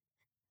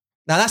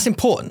 Now that's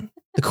important.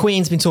 The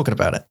Queen's been talking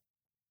about it.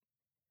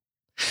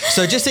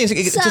 So just a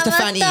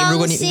翻译，如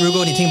果你听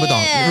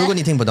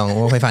不懂，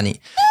我会翻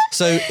译。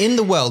So in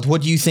the world,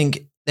 what do you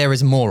think there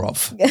is more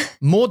of?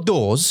 More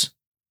doors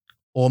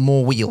or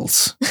more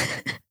wheels?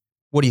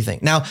 What do you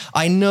think? Now,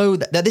 I know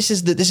that this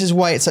is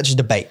why it's such a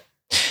debate,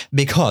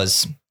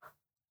 because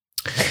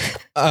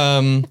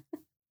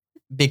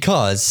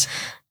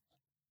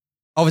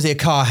obviously a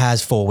car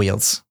has 4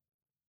 wheels.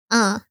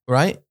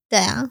 Right? 对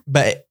啊。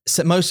 But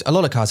a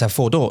lot of cars have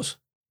 4 doors.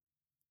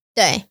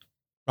 对。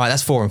 Right,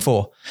 that's 4 and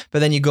 4. But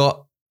then you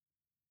got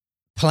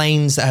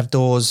planes that have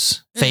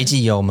doors, 飞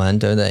机有门，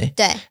对不对？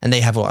对。 And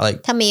they have what,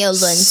 like 他们也有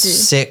轮子。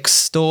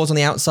 6 doors on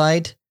the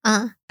outside.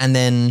 And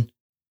then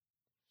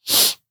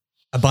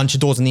a bunch of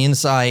doors on the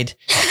inside.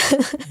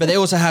 But they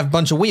also have a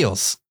bunch of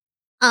wheels.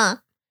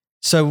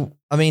 So,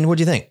 I mean, what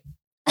do you think?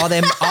 Are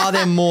there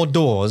more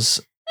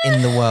doors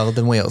in the world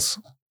than wheels?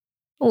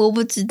 我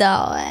不知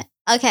道哎。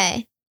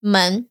Okay,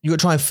 门。 You got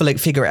to try and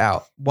figure it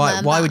out.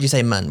 Why would you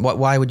say 门?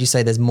 Why would you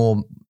say there's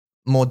more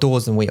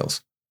doors than wheels?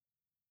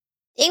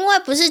 因为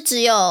不是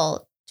只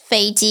有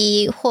飞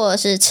机或者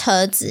是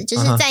车子，就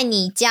是在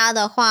你家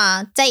的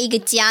话，在一个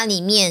家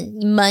里面，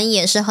门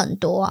也是很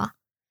多啊。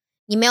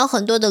你没有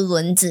很多的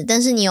轮子，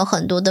但是你有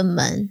很多的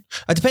门。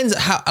 It depends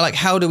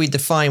how do we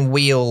define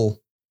wheel?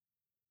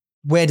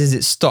 Where does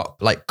it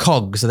stop? Like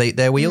cogs,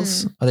 they're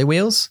wheels? Are they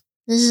wheels?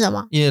 那是什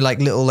么？ You know,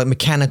 like little like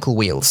mechanical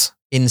wheels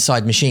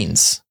inside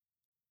machines.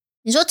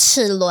 你说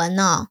齿轮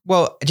哦？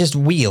 Well, just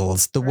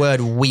wheels. The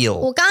word wheel.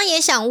 我刚刚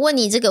也想问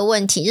你这个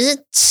问题，就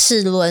是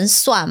齿轮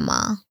算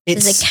吗？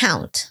 Does it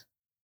count?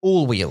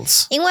 All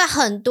wheels. 因为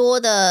很多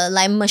的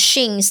like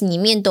machines 里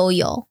面都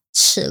有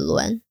齿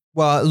轮。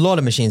 Well, a lot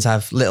of machines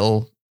have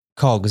little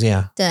cogs,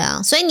 yeah. 对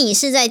啊，所以你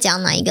是在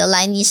讲哪一个？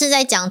来，你是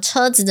在讲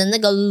车子的那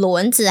个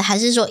轮子，还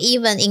是说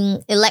even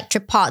in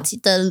electric parts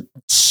的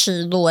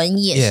齿轮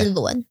也是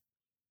轮？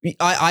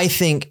 I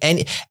think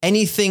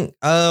anything,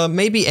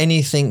 maybe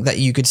anything that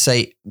you could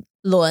say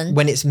轮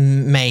when it's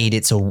made,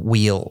 it's a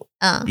wheel.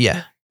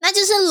 Yeah. 那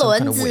就是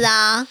轮子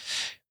啊。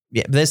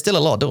Yeah, but there's still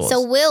a lot of doors. So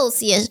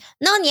wheels 也是。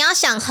然后你要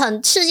想，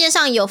世界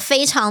上有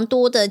非常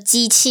多的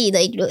机器的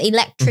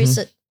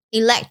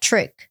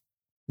electric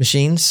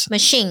machines,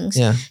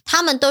 yeah.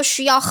 他们都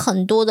需要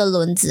很多的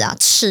轮子啊，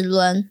齿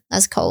轮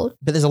that's called.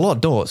 But there's a lot of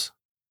doors.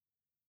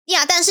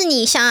 Yeah, 但是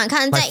你想想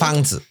看，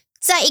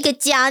在一个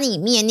家里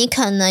面，你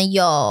可能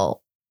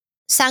有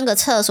3个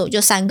厕所，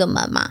就3个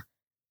门嘛。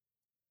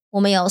我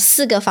们有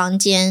4个房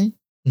间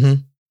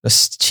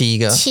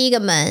，7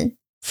个门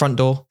 ，front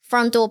door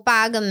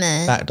 8个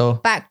门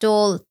 ，back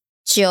door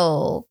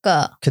 9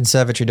个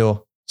 ，conservatory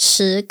door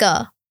 10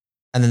个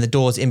 ，and then the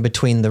doors in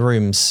between the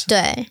rooms.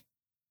 对，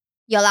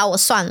有啦，我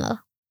算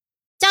了，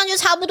这样就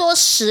差不多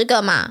10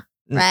个嘛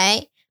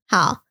，right？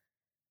 好。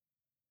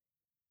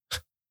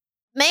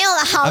没有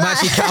了，好了。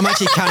I'm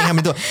actually counting how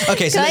many doors.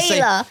 Okay, so let's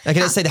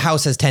say the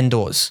house has 10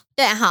 doors.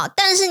 对，好，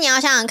但是你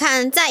要想想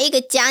看，在一个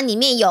家里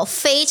面有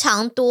非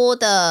常多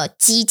的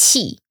机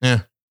器，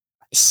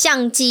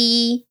相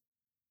机，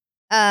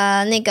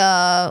那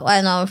个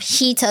I don't know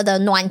heat 的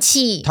暖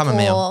气，他们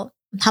没有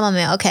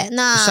OK，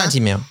 那山鸡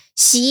没有。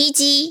洗衣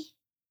机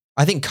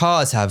I think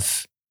cars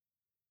have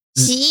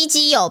洗衣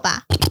机有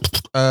吧？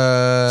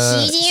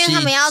洗衣机因为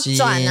他们要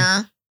转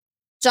啊，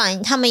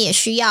转他们也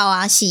需要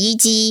啊，洗衣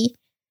机、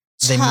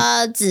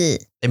车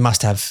子 they must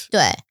have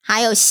对，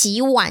还有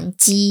洗碗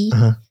机，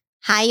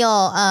还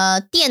有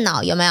电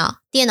脑有没有？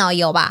电脑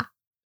有吧？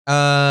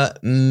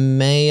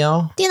没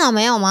有。电脑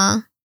没有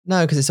吗？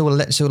 No, because it's all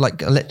it's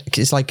like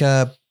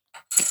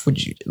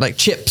like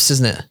chips,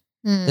 isn't it?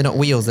 They're not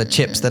wheels, they're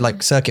chips. They're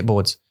like circuit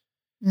boards.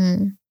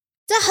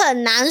 这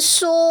很难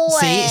说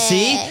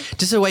See?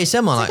 Just the way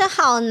someone 这个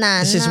好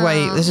难 This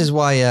is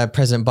why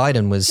President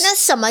Biden was 那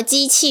什么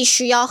机器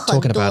需要很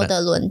多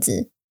的轮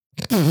子？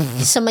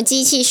什么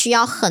机器需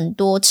要很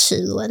多齿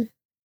轮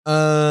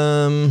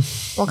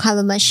？What kind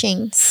of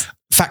machines?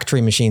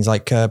 Factory machines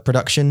like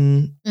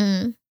production.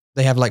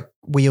 They have like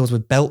wheels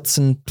with belts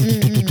and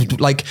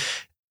like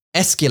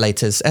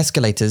escalators.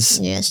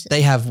 Yes.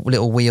 They have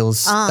little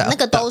wheels that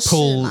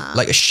pull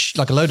like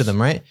a load of them,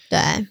 right?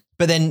 对。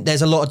But then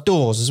there's a lot of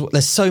doors.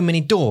 There's so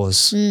many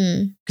doors.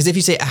 Because if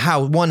you say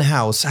one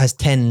house has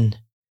 10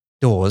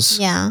 doors.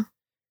 Yeah.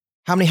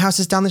 How many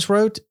houses down this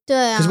road? 对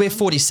啊。Because we're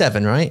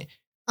 47, right?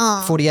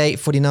 48,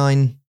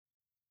 49.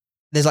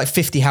 There's like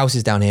 50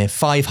 houses down here.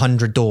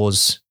 500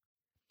 doors.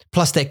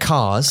 Plus their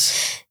cars.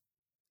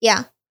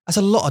 Yeah. That's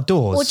a lot of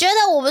doors. 我觉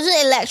得我不是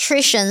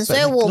electrician， 所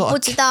以我不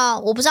知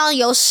道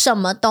有什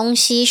么东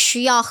西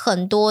需要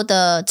很多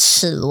的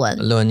齿轮，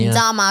你知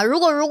道吗？如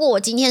果我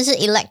今天是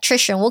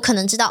electrician， 我可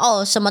能知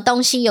道什么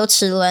东西有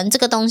齿轮，这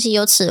个东西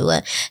有齿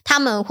轮，他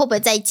们会不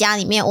会在家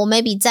里面？我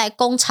maybe 在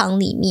工厂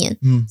里面，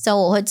所以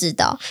我会知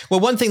道。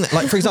Well, one thing that,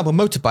 like for example,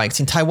 motorbikes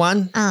in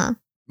Taiwan,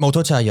 摩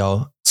托车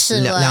有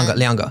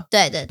两个，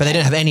对， but they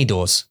don't have any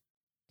doors.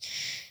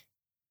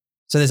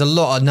 So there's a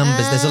lot of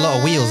numbers. There's a lot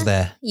of wheels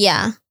there.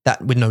 Yeah.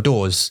 That with no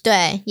doors.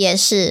 对，也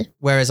是。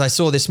Whereas I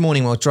saw this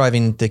morning while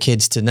driving the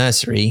kids to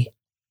nursery,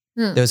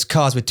 there was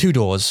cars with 2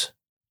 doors.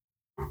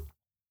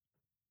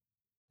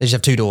 They just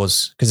have 2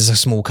 doors because it's a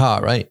small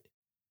car, right?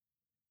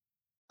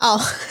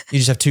 Oh.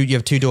 You have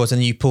 2 doors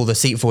and you pull the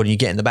seat forward and you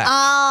get in the back.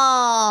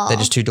 Oh. They're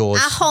just 2 doors.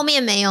 后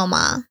面没有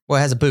吗？ Well,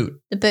 it has a boot.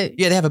 The boot.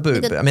 Yeah, they have a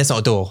boot. But, I mean, it's not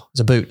a door. It's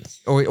a boot.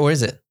 Or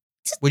is it?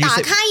 打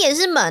开也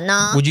是门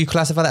啊。Would you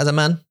classify that as a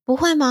man? 不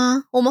会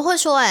吗？我们会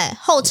说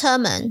后车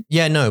门。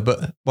Yeah, no,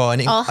 but well, I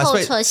think 后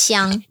车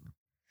厢。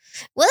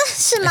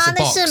是吗？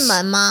那是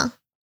门吗？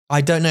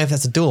 I don't know if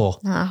that's a door.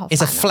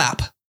 It's a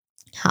flap.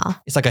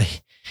 好。It's like a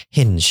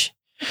hinge.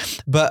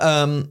 But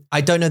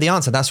I don't know the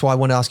answer. That's why I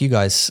want to ask you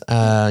guys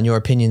your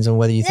opinions on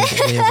whether you think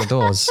it's wheels or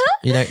doors.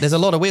 You know, there's a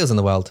lot of wheels in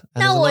the world.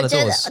 And 那我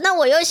觉得，那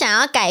我又想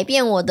要改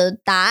变我的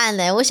答案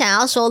嘞，我想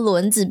要说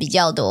轮子比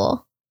较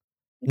多。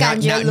Now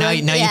you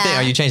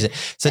think, you changed it.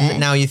 So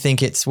now you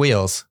think it's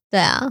wheels. 对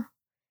啊，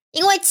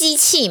因为机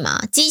器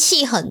嘛，机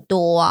器很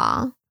多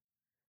啊，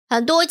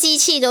很多机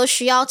器都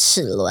需要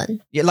齿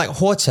轮。Yeah, like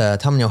火车，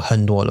他们有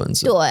很多轮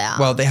子。对啊。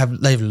Well, they have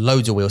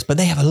loads of wheels, but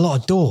they have a lot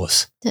of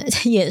doors. 对，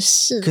也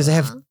是。Because they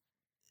have,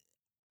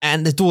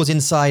 and the doors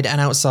inside and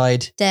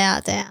outside. 对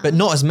啊。But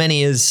not as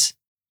many as.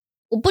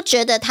 我不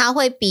觉得它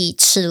会比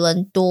齿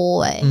轮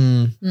多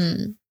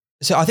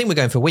So I think we're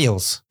going for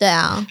wheels. 对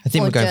啊。I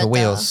think we're going for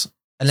wheels.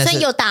 所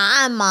以有答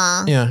案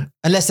吗？ Yeah,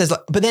 unless there's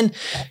like, but then,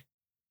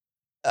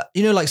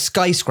 you know, like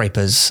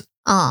skyscrapers,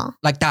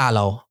 like 大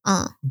樓,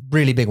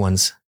 really big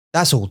ones.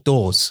 That's all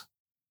doors.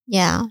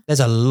 Yeah. There's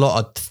a lot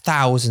of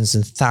thousands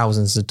and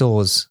thousands of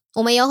doors.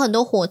 我们有很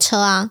多火車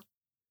啊。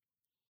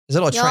There's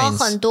a lot of trains. 有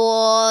很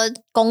多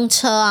公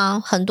車啊，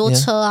很多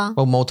車啊。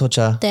Or 摩托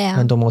車。對啊。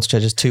很多摩托車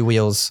just 2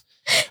 wheels.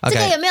 Okay. 這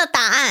個有沒有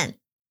答案？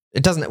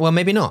 It doesn't. Well,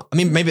 maybe not. I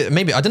mean,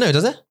 maybe. I don't know.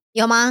 Does it?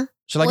 有嗎？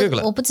 Should I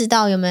Google it? 我不知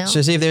道有沒有。 Should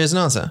I see if there is an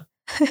answer?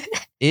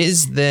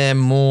 Is there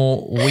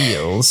more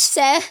wheels?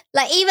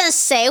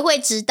 誰會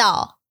知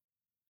道？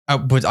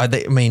 But I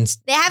mean,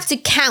 they have to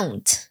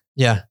count.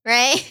 Yeah.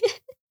 Right?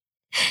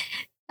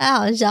 太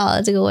好笑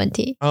了這個問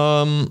題。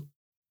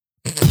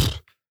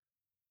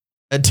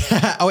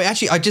Oh,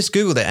 actually, I just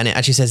Googled it and it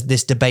actually says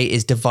this debate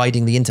is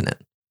dividing the internet.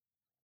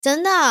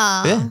 真的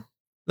啊？ Yeah.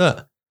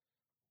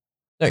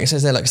 Look, it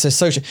says there, like, it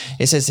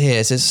says here,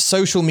 it says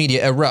social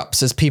media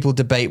erupts as people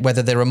debate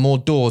whether there are more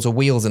doors or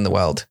wheels in the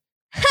world.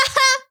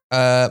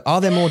 Are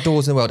there more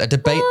doors in the world? A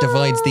debate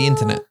divides the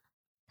internet.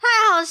 太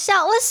好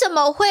笑，为什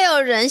么会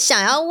有人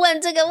想要問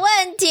這個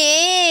問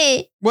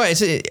題？ Well,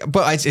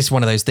 it's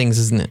one of those things,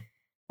 isn't it?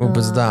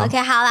 OK,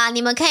 好啦，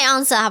你們可以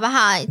answer 好不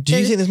好？ Do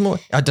you think there's more?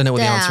 I don't know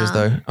what the answer is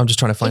though. I'm just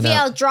trying to find out. If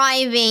you're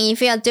driving,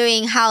 if you're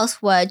doing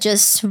housework,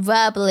 just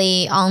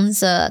verbally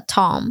answer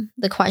Tom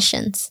the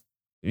questions.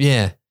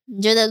 Yeah. 你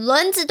覺得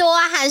輪子多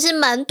還是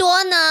門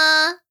多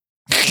呢？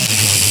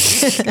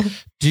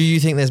 Do you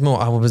think there's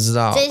more? 我不知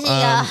道。這是一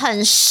個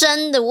很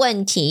深的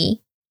問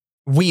題。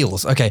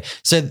Wheels. Okay.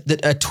 So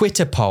a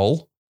Twitter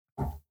poll,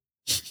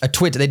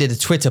 they did a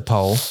Twitter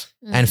poll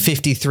and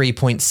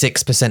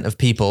 53.6% of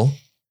people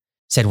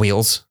said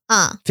wheels.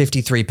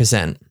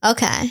 53%.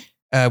 Okay.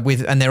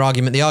 and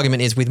the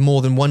argument is with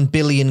more than 1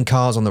 billion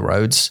cars on the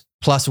roads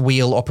plus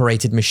wheel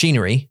operated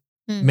machinery,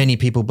 many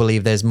people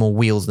believe there's more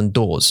wheels than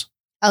doors.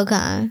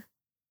 Okay.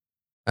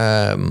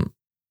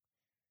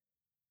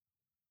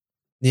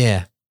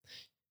 Yeah.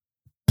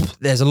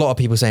 There's a lot of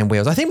people saying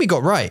wheels. I think we got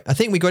it right. I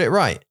think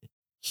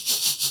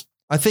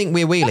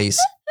we're wheelies.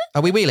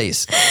 Are we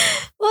wheelies?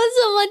 我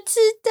怎么知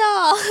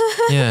道?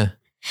 Yeah.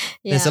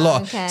 There's a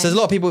lot. Okay. So there's a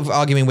lot of people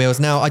arguing wheels.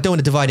 Now, I don't want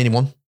to divide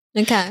anyone.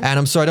 Okay. And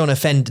I'm sorry, I don't want to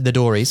offend the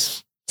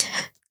Dories.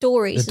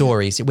 Dories. The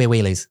Dories. We're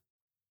wheelies.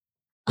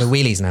 We're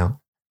wheelies now.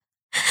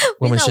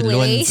 我们是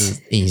轮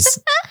子 is.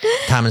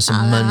 他们是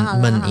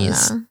门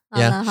is.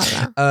 Yeah.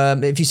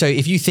 If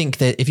you think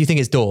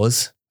it's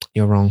doors,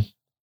 you're wrong.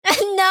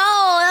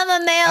 No, 他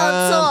们没有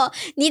错。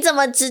你怎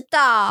么知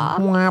道? I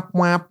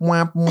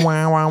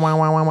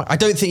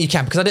don't think you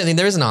can because I don't think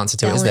there is an answer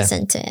to it, is there? Don't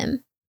listen to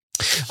him.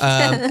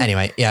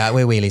 Anyway, yeah,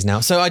 we're wheelies now.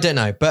 So I don't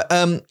know. But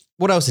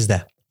what else is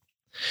there?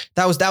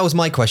 That was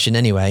my question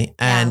anyway.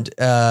 And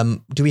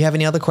do we have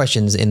any other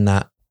questions in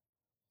that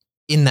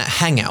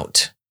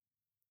hangout?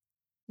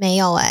 没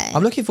有欸。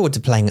I'm looking forward to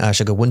playing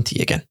Sugar Wunty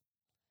again.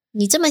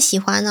 你这么喜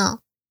欢哦?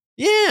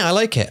 Yeah, I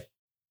like it.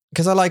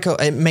 Because I like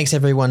it makes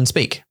everyone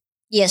speak.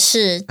 也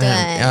是，对，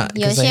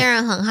有些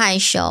人很害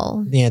羞。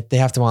Yeah, they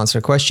have to answer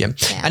a question.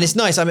 Yeah. And it's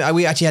nice. I mean,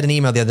 we actually had an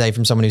email the other day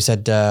from someone who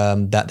said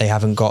that they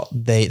haven't got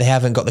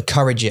the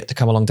courage yet to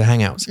come along to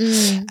Hangouts.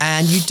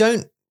 And you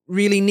don't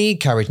really need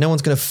courage. No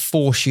one's going to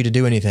force you to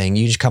do anything.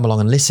 You just come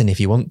along and listen if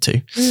you want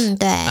to.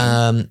 对。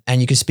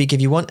And you can speak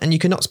if you want and you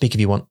cannot speak if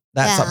you want.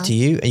 That's up to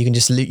you. You can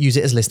just use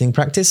it as listening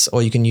practice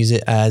or you can use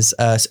it as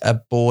a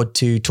board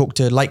to talk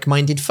to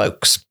like-minded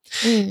folks.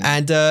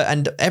 And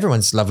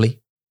everyone's lovely.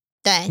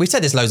 对. We've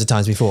said this loads of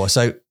times before,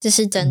 so 这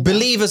是真的.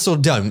 Believe us or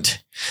don't,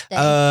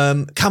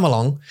 come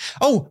along.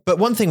 Oh, but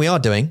one thing we are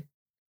doing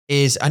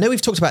is, I know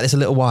we've talked about this for a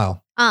little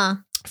while,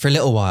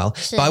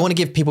 but I want to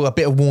give people a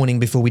bit of warning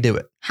before we do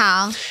it.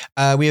 好.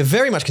 We are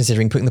very much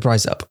considering putting the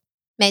price up.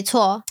 没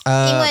错，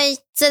因为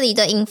这里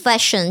的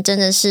inflation 真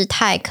的是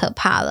太可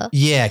怕了。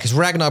Yeah, because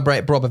Ragnar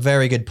brought up a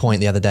very good point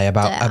the other day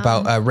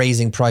about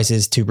raising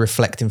prices to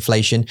reflect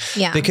inflation.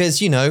 Yeah.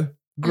 Because,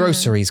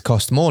 groceries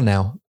cost more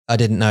now. I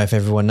didn't know if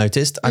everyone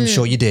noticed. I'm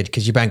sure you did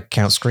because your bank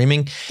account's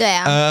screaming. 对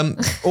啊.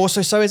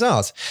 Also, so is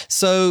ours.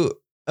 So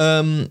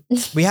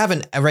we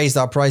haven't raised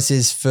our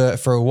prices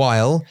for a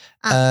while,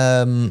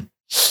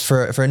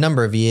 for a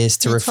number of years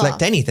to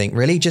reflect anything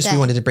really. Just we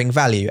wanted to bring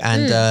value,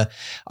 and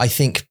I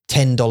think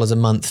 $10 a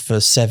month for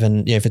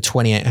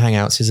 28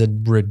 Hangouts is a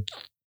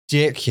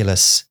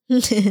ridiculous,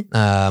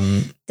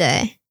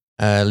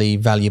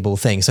 valuable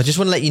thing. So I just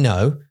want to let you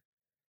know.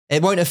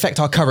 It won't affect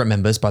our current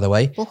members, by the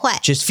way. 不会.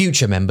 Just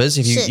future members,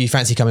 if you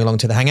fancy coming along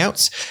to the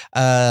Hangouts,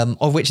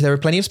 of which there are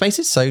plenty of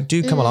spaces. So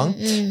do come along.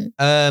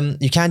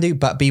 You can do,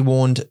 but be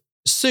warned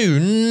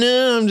soon.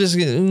 I'm just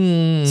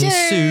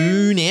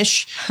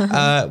soonish.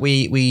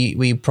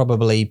 We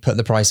probably put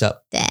the price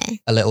up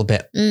a little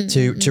bit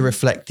to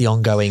reflect the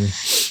ongoing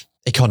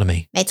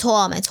economy. 没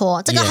错，没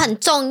错，这个很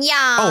重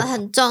要，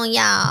很重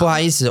要。不好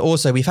意思,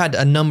 also we've had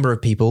a number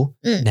of people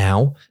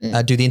now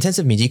do the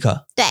intensive 密集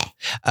课. 对.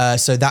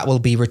 So that will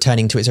be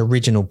returning to its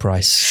original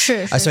price.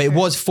 是 So it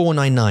was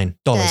 $499.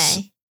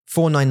 对.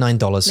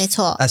 $499. 没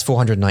错. That's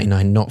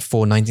 $499, not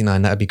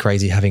 $499. That would be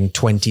crazy having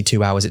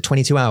 22 hours. It's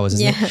 22 hours,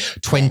 isn't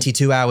it?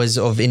 22 hours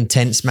of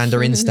intense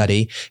Mandarin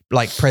study,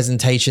 like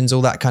presentations,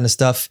 all that kind of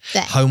stuff,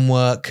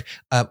 homework,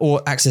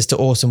 or access to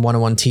awesome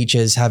one-on-one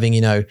teachers, having,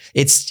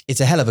 it's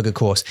a hell of a good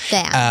course.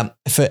 And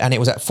it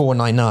was at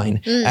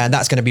 $499. And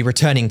that's going to be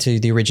returning to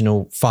the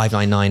original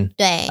 $599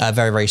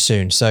 very, very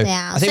soon. So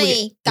I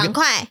think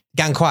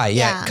赶快,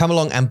 yeah. Come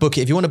along and book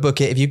it. If you want to book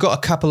it, if you've got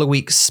a couple of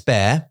weeks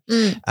spare,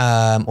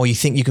 or you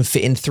think you can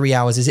fit in 3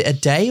 hours, is it a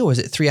day or is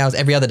it 3 hours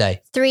every other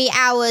day? 3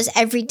 hours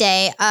every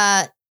day.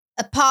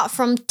 Apart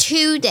from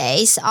 2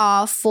 days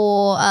are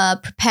for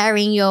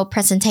preparing your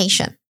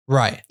presentation.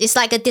 Right. It's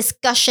like a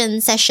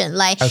discussion session.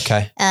 Like,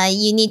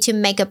 you need to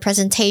make a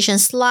presentation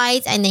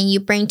slides and then you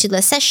bring to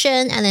the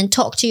session and then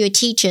talk to your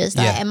teachers.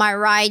 Like, am I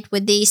right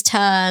with these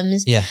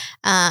terms? Yeah.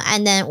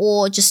 And then,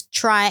 or just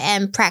try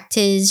and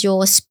practice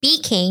your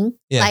speaking.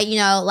 Yeah. Like,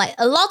 like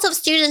a lot of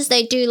students,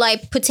 they do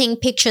like putting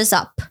pictures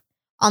up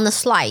on the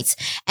slides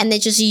and they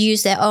just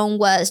use their own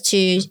words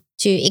to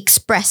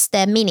express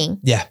their meaning.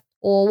 Yeah.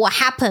 Or what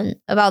happened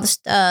about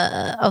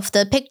of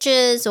the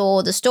pictures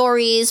or the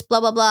stories, blah,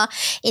 blah, blah.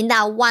 In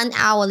that 1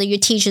 hour, your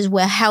teachers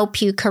will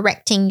help you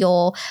correcting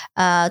your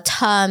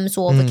terms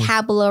or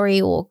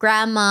vocabulary or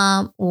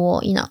grammar or,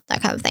 that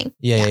kind of thing.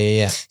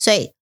 Yeah. 所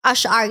以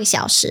22个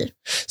小时.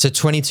 So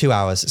 22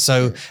 hours.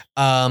 So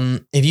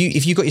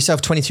if you got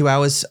yourself 22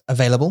 hours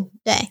available,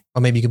 对.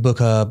 Or maybe you could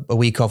book a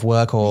week off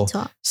work or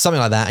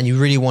something like that, and you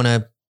really want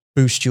to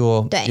boost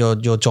your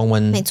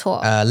Zhongwen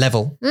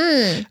level,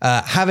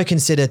 have a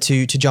consider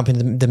to jump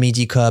into the 密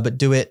集课, but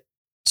do it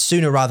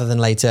sooner rather than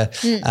later,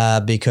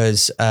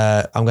 because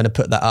I'm going to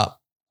put that up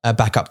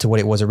back up to what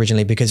it was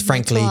originally because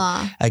frankly,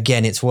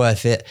 again, it's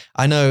worth it.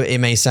 I know it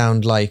may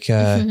sound like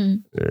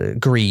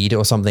greed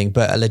or something,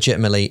 but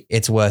legitimately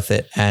it's worth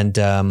it.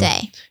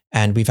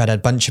 And we've had a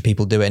bunch of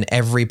people do it, and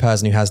every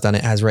person who has done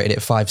it has rated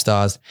it 5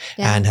 stars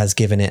and has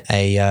given it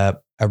a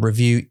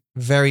review.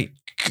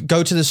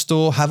 Go to the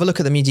store, have a look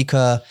at the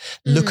Midika,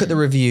 look at the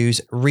reviews,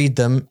 read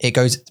them.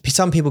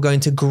 Some people go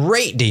into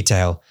great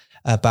detail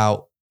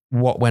about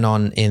what went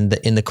on in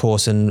the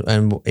course and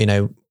you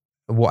know,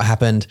 what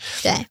happened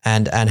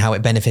and how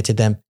it benefited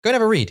them. Go and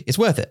have a read. It's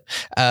worth it.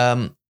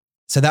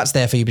 So that's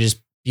there for you, but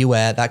just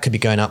beware. That could be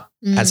going up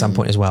at some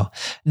point as well.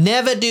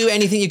 Never do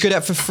anything you're good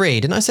at for free.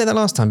 Didn't I say that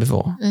last time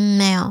before?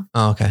 No.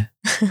 Oh, okay.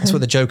 That's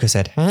what the Joker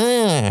said.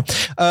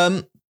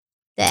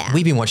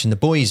 We've been watching The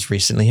Boys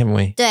recently, haven't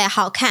we? 对，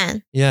好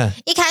看。Yeah.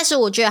 一开始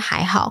我觉得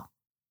还好。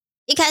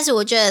一开始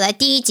我觉得来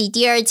第1集、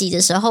第2集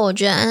的时候，我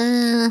觉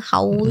得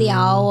好无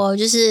聊哦，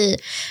就是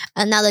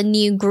another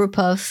new group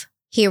of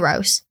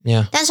heroes.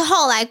 Yeah. 但是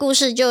后来故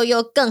事就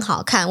又更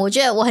好看，我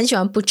觉得我很喜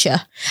欢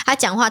Butcher， 他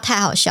讲话太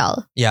好笑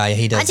了。Yeah,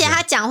 he does. 而且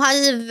他讲话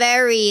就是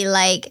very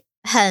like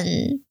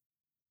很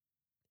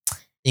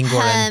英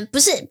国人，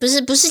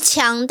不是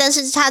腔，但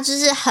是他就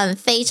是很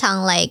非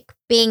常 like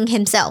being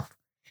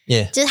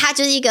himself。Yeah. 就是他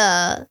就是一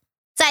个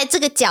在这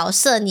个角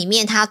色里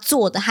面他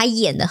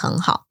演得很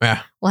好。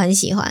Yeah. 我很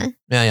喜欢。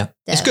Yeah.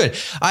 It's good.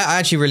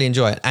 I actually really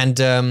enjoy it.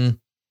 And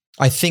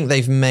I think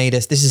they've made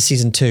us, this is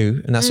season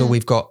 2 and that's all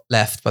we've got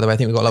left. By the way, I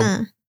think we've got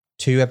like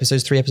 3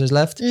 episodes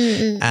left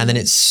and then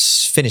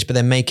it's finished, but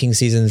they're making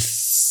season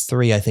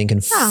 3, I think,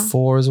 and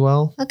 4 as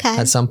well. Okay.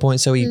 At some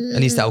point. So at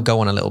least that'll go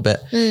on a little bit.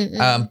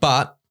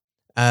 But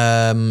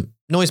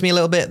annoys me a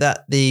little bit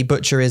that the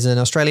Butcher is an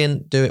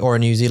Australian or a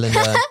New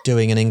Zealander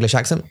doing an English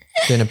accent,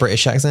 doing a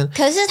British accent.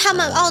 可是他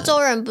们澳洲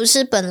人不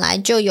是本来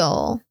就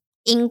有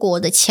英国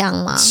的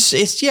腔吗？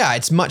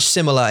 It's much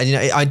similar. You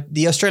know,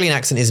 the Australian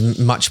accent is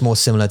much more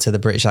similar to the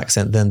British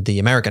accent than the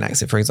American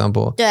accent, for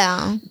example. 对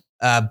啊。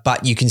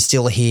But you can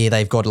still hear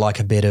they've got like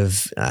a bit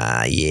of,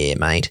 yeah,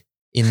 mate,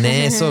 in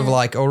there. Sort of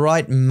like, all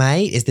right,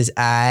 mate, is this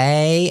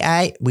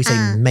a? We say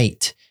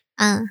mate.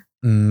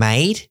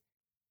 Mate.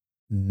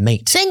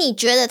 所以你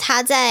觉得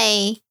他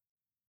在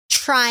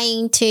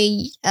trying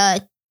to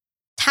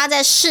他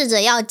在试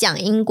着要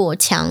讲英国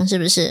腔是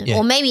不是？ Yeah.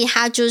 或 maybe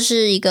他就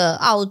是一个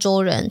澳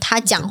洲人，他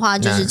讲话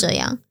就是这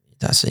样。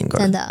That's 英国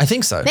人。真的 I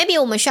think so. Maybe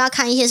我们需要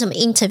看一些什么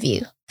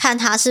interview， 看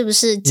他是不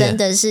是真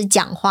的是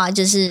讲话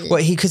就是。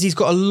Well, because he's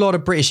got a lot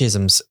of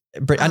Britishisms,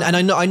 and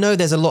I know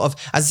there's a lot of,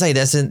 as I say,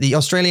 there's the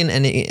Australian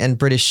and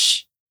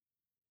British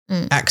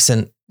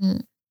accent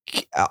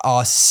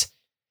are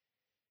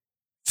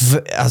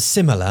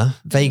similar,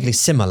 vaguely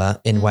similar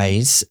in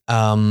ways,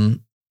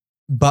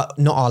 but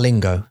not our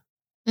lingo,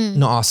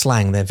 not our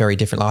slang. They're very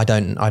different. Like,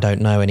 I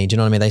don't know any. Do you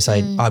know what I mean? They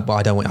say I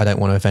don't want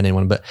to offend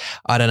anyone, but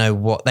I don't know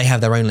what they have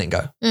their own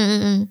lingo.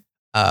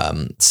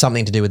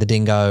 Something to do with the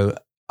dingo.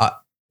 I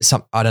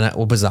don't know.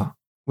 What was that?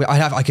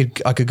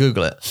 I could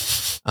Google it.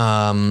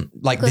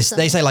 Like this,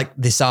 they say like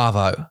this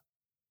arvo. Do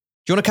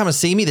you want to come and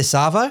see me this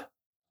arvo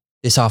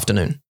this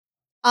afternoon?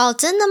 哦，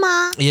真的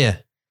吗？ Yeah.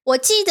 我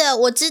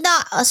知道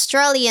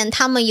Australian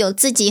他们有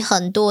自己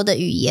很多的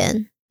语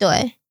言，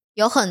对，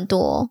有很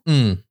多，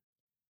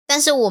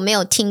但是我没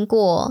有听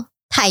过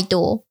太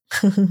多。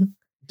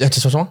这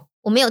说什么？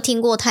我没有听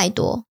过太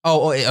多。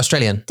Oh,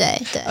 Australian.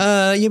 对。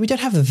Yeah, we don't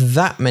have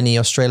that many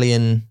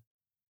Australian.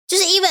 就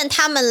是 even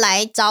他们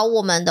来找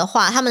我们的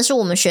话，他们是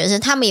我们学生，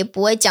他们也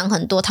不会讲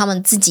很多他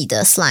们自己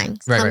的 slang，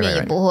 他们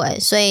也不会，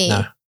所以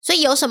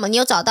有什么你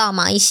有找到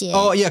吗？一些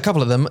Oh, yeah, a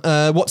couple of them.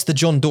 What's the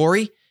John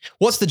Dory?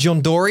 What's the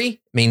John Dory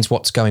means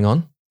what's going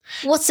on.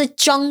 What's the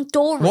John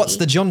Dory? What's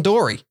the John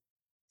Dory?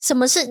 什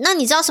么是？那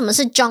你知道什么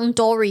是 John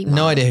Dory 吗？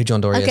 No idea who John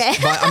Dory Okay. is.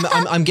 But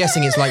I'm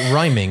guessing it's like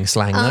rhyming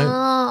slang,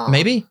 no?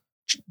 Maybe?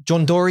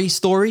 John Dory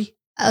story?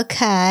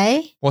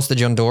 Okay. What's the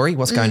John Dory?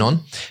 What's going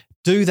on?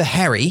 Do the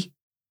Harry.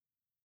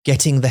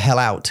 Getting the hell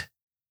out.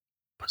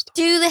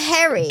 Do the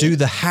Harry. Do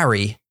the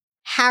Harry.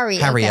 Harry,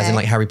 Harry, okay. as in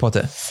like Harry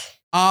Potter.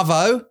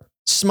 Arvo,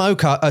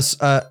 Smoko,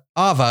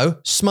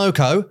 Arvo,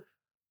 Smoko,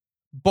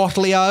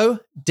 Bottlio,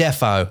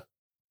 Defo.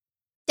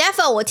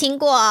 Defo 我听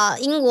过啊，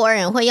英国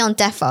人会用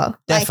defo.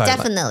 Like,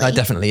 definitely.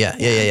 Definitely, yeah.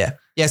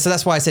 Yeah, so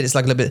that's why I said it's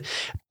like a little bit.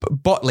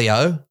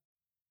 Bottlio,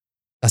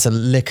 that's a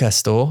liquor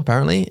store,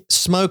 apparently.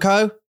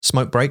 Smoko,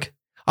 smoke break.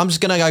 I'm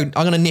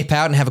going to nip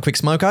out and have a quick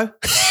smoko.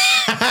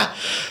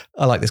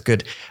 I like this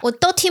good. 我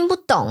都听不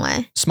懂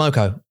哎。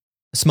Smoko,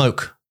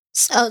 smoke.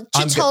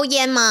 去抽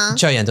烟吗？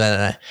抽烟，对。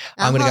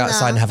I'm going to go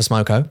outside and have a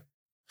smoko.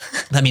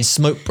 That means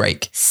smoke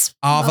break.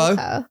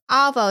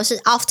 Arvo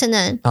是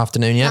afternoon.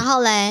 Afternoon, yeah. 然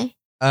后嘞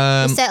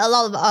you say a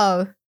lot of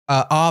O.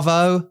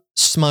 Arvo,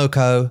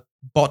 smoko,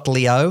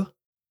 bottlio.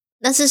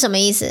 那是什么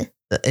意思？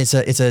 It's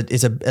a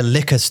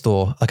liquor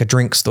store, like a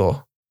drink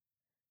store.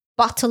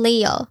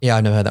 Bottlio. Yeah,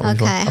 I've never heard that one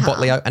before. Okay, A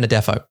bottlio and a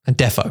defo. And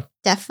defo.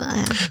 Defo.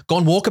 Go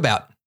on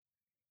walkabout.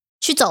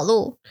 去走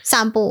路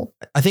散步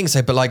I think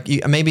so, but like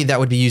maybe that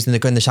would be used in the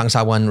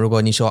Changsha one. 如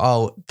果你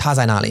说他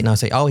在哪里，然后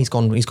say he's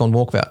gone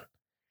walkabout.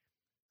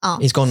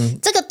 He's gone.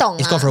 这个懂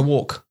It's gone for a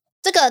walk.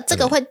 这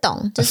个会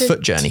懂，就是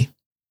foot journey.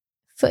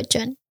 Foot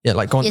journey. Yeah,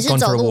 like gone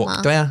for a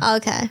walk. 对啊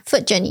OK,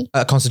 foot journey.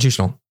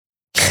 Constitutional.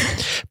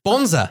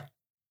 Bonza.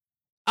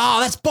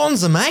 Oh, that's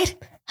Bonza, mate.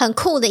 很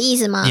酷的意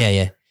思吗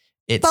Yeah.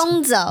 It's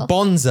Bonzo.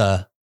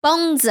 Bonza.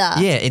 Bonza.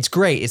 Yeah, it's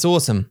great. It's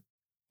awesome.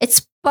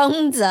 It's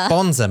Bonza.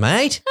 Bonza,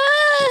 mate.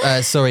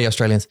 Sorry,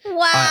 Australians.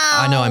 Wow.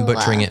 I know I'm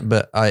butchering it,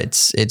 but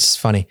it's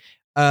funny.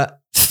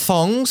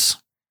 Thongs.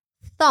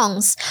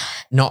 Thongs.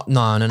 No,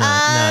 not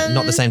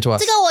the same to us.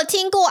 这个我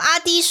听过阿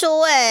弟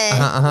说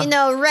You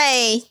know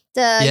Ray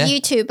的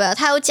YouTuber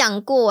他有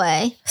讲过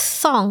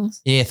Thongs.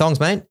 Yeah, thongs,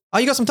 mate. Oh,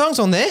 you got some thongs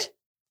on there?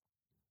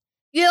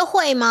 约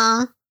会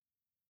吗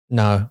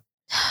No.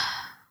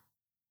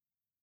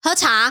 喝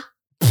茶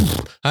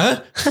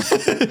Huh?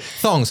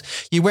 Thongs.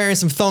 You're wearing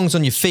some thongs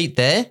on your feet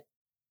there.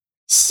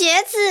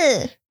 鞋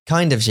子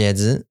Kind of 鞋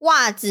子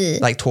袜子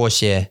like 拖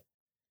鞋.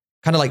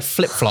 Kind of like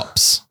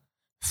flip-flops.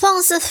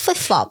 Thongs 是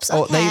flip-flops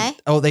okay.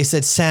 They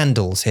said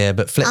sandals here,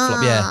 but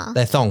flip-flop, yeah,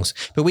 they're thongs.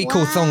 But we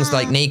call thongs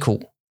like 内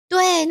裤.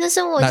 对那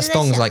是我 That's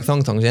thongs like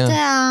thongs, yeah. 对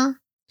啊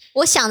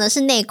我想的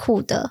是内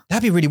裤的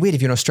That'd be really weird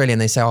if you're an Australian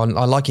and they say, I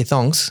like your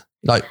thongs.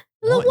 Like,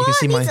 what? You can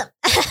see my...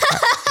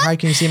 How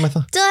can you see my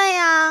thongs? 对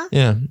啊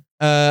Yeah.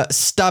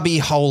 Stubby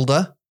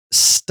holder.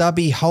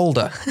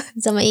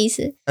 什么意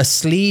思 A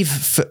sleeve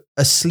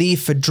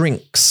for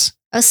drinks.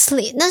 A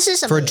sleeve 那是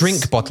什么 For a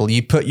drink bottle,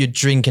 you put your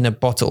drink in a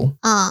bottle.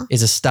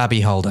 Is a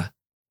stubby holder.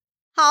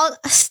 好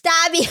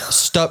stubby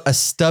A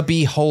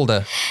stubby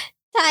holder.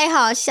 太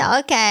好笑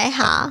OK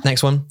好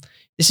Next one.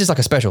 This is like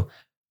a special.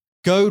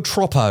 Go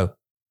troppo.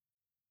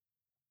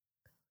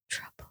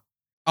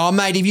 Oh,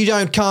 mate, if you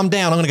don't calm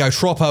down, I'm going to go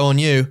troppo on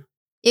you.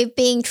 You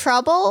being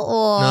trouble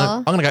or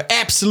No, I'm going to go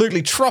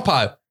absolutely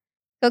troppo.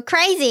 Go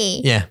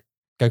crazy Yeah,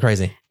 go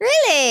crazy.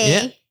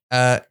 Really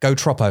Yeah. Go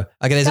troppo.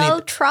 Okay,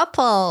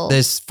 troppo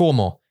there's 4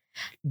 more.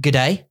 Good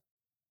day.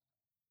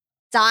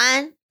 早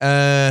安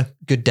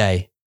Good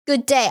day.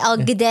 Good day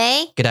good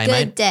day Good day,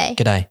 mate. Good day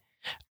Good day.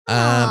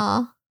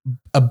 A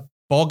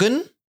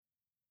bogan.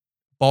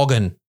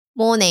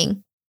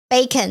 Morning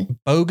Bacon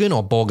Bogan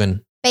or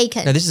bogan?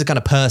 Bacon No, this is a kind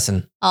of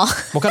person.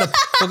 What kind of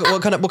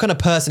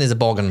person is a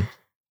bogan?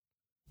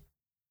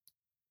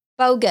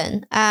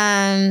 Bogan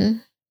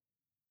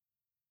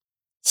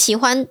喜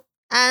欢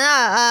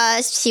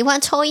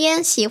抽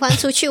烟喜欢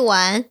出去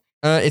玩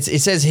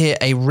It says here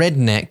a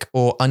redneck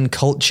or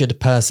uncultured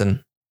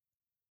person.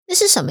 这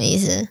是什么意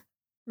思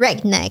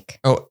Redneck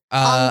Oh,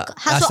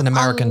 that's an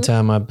American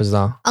term,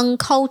 bizarre.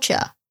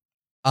 Uncultured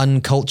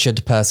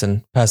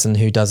person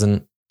who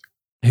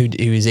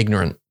is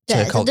ignorant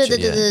to culture.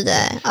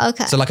 对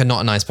OK So like not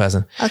a nice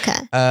person. OK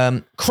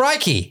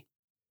Crikey.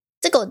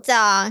 这个我知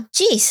道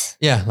Jeez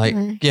Yeah, like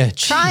yeah.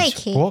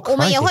 Crikey What? 我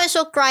们也会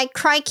说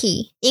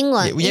Crikey 英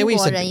文 Yeah, 英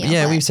国人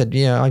也会 we've said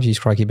I've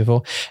used crikey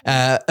before.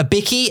 A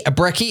bicky, a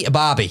brekkie, a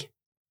barbie.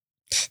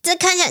 这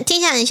听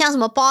起来很像什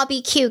么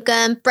barbecue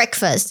跟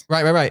breakfast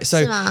Right.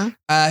 So 是吗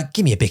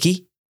give me a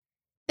bicky.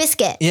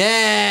 Biscuit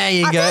Yeah,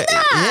 you go.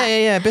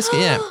 Yeah,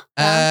 biscuit, yeah.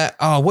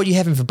 What are you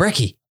having for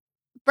brekkie?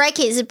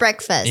 Brekkie 是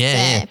breakfast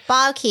Yeah.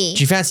 Barbecue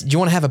Do you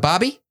want to have a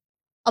barbie?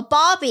 A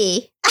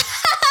Barbie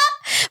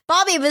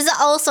Barbie 不是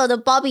also the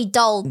Barbie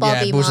doll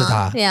Barbie 吗不是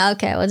她 Yeah,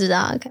 OK 我知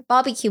道 OK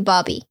Barbecue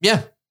Barbie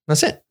Yeah,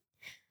 that's it.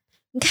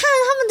 你看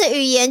他们的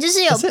语言就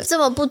是有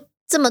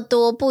这么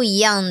多不一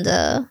样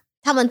的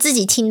他们自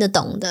己听得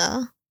懂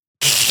的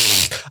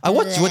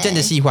我真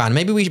的喜欢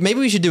Maybe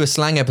we should do a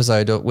slang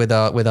episode with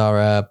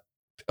our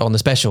on the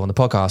special on the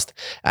podcast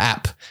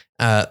app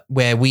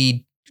where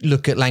we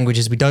look at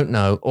languages we don't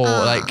know or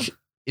like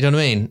you know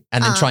what I mean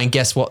and then try and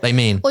guess what they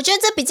mean. 我觉得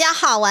这比较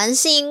好玩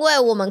是因为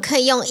我们可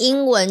以用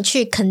英文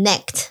去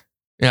connect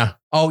Yeah.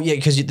 Oh yeah,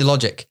 because the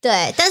logic.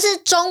 对但是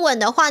中文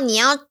的话你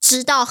要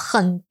知道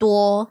很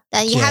多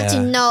that you have to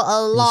know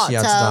a lot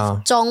of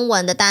中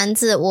文的单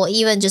字 or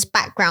even just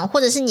background 或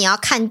者是你要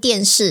看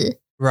电视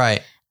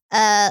Right.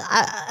 and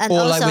or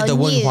also like with the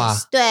文化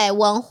news 对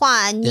文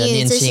化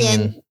news 这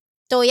些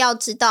都要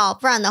知道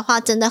不然的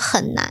话真的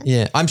很难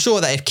Yeah, I'm sure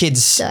that if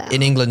kids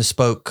in England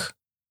spoke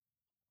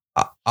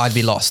I'd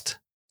be lost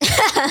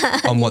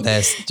on what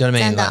they're do you know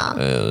what I mean?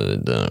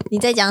 Like, 你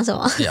在讲什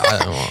么 Yeah, I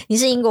don't know. 你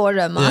是英国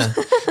人吗 Yeah.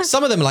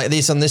 Some of them like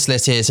this on this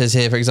list here. It says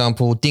here, for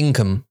example,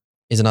 dinkum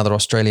is another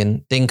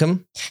Australian.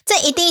 Dinkum. 这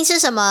一定是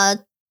什么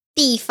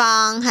地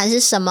方还是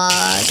什么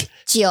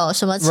酒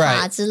什么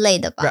茶之类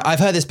的吧 Right. I've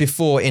heard this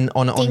before on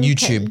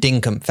YouTube.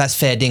 Dinkum. That's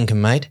fair dinkum,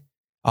 mate.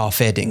 Oh,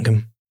 fair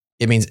dinkum.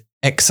 It means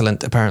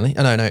excellent, apparently.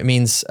 Oh, no. It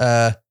means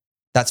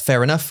that's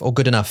fair enough or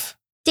good enough.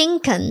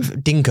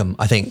 Dinkum,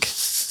 I think.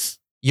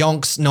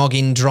 Yonks,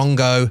 noggin,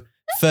 drongo,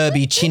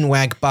 Furby,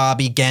 chinwag,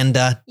 Barbie,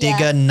 gander,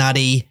 digger,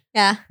 nutty,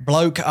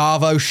 bloke,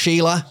 arvo,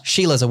 Sheila.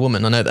 Sheila's a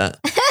woman, I know that.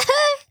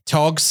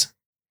 Togs.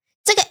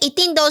 这个一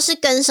定都是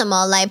跟什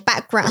么来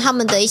background 他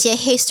们的一些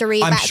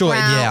history I'm sure,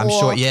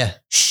 yeah.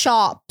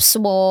 shops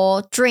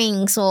or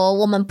drinks or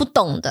我们不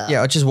懂的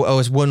Yeah, just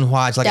always one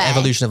it's like an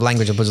evolution of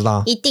language 不知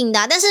道一定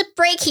的但是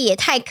Brekkie 也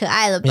太可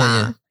爱了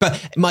吧 But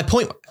my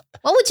point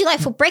What would you like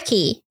for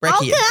Brekkie? 好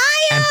可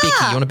爱 And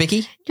Bicky, you want a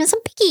Bicky? 有什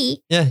么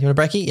Bicky？ Yeah, you want a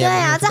brekkie? 对 Yeah,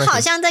 啊， we'll 这 have a 好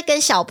brekkie. 像在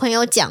跟小朋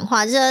友讲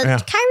话，就是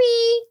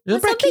Carrie， You want a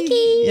what's up, brekkie?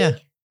 Bicky? Yeah,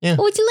 yeah.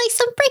 Would you like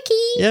some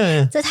brekkie?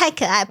 Yeah, yeah. 这太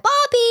可爱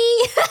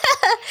，Bobby。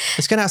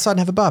 Let's go outside and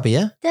have a Barbie,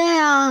 yeah? 对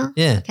啊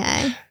Yeah.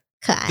 ，OK，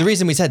可爱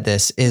The。reason we said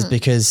this is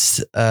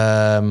because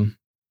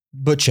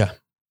Butcher,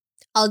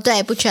 哦，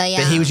对，不这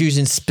样。 but he was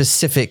using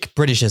specific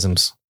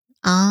Britishisms.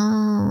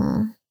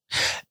 哦，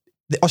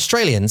 The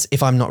Australians,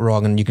 if I'm not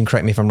wrong, and you can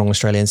correct me if I'm wrong,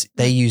 Australians,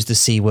 they use the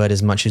C word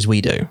as much as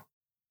we do.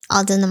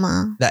 哦，真的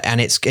吗？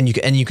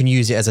 And you can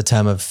use it as a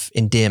term of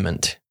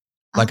endearment,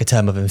 like a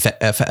term of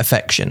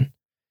affection,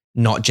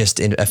 not just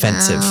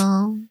offensive.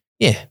 哦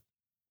Yeah.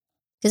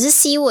 可是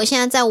C 我现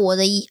在在我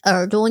的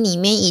耳朵里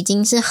面已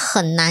经是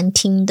很难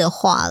听的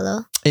话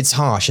了。 It's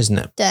harsh,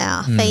 isn't it? 对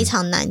啊，非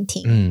常难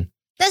听。 Mm.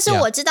 但是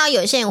我知道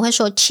有些人会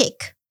说 chick，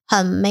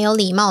 很没有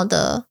礼貌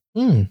的，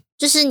 Mm.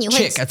 就是你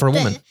会 Chick for a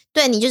woman.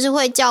 对你就是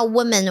会叫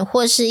woman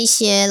或是一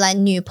些来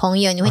女朋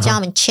友，你会叫他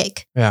们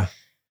chick， Yeah.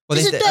 就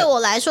Well, 是对我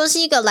来说是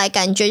一个来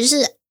感觉就是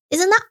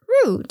isn't that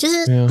rude， 就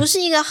是不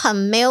是一个很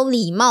没有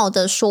礼貌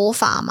的说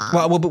法嘛。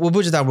 well, 我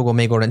不知道如果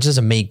美国人，这是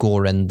美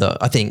国人的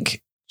I think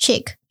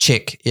chick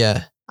chick,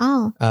 yeah.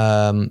 哦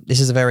This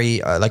is a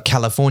very like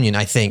Californian,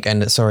 I think,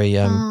 and sorry,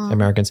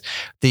 Americans.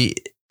 The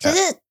可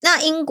是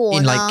那英国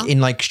in 呢？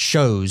 like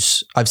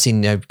shows, I've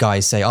seen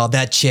guys say, "Oh,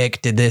 that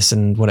chick did this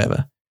and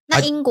whatever." 那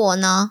英国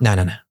呢？ No.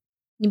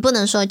 你不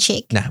能说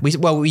chick Nah. We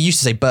used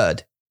to say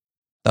bird,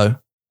 though.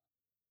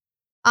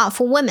 啊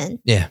，for women。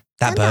 Yeah,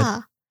 that 真的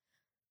bird.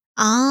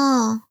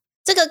 哦，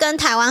这个跟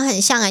台湾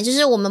很像哎，就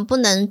是我们不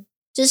能，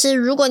就是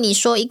如果你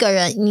说一个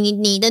人，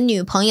你的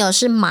女朋友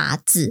是马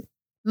子，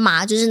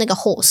马就是那个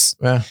horse。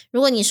 Yeah. 如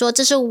果你说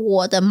这是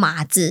我的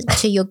马子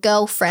to your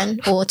girlfriend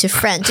or to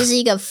friend， 这是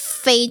一个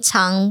非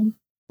常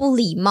不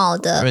礼貌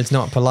的 It's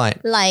not polite.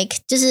 ，like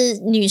就是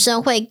女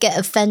生会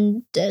get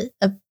offended。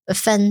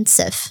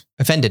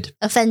 Offended.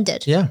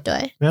 Yeah.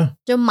 对， Yeah.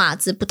 就马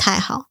子不太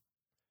好。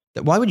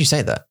 Why would you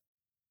say that?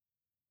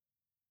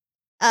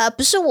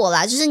 不是我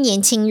啦，就是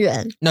年轻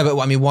人 No, but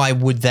I mean, why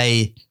would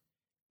they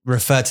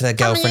refer to their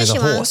他们 girlfriend 就 as 喜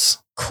a 欢 horse?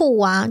 酷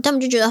啊，他们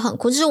就觉得很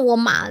酷，这是我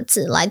马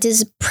子，like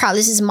this is proud,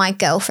 this is my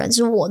girlfriend， 这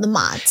是我的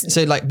马子。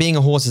 So, like, being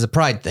a horse is a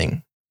pride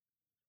thing.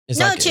 It's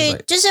然后 like, 去 it's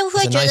like 就是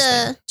会 it's a 觉 nice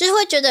得 thing. 就是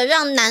会觉得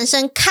让男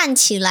生看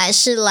起来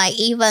是 like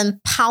even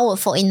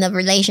powerful in the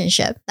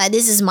relationship, like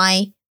this is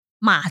my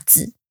马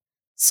子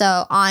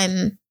so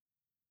I'm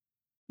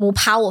more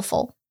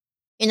powerful,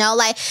 you know,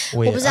 like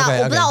Weird. 我不知道 Okay,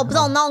 我不知道 okay. 我不知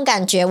道那种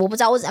感觉，我不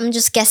知道，I'm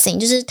just guessing，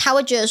 就是他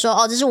会觉得说，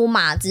哦，这是我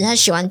马子，他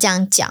喜欢这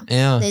样讲。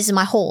 Yeah. This is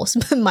my horse,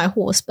 my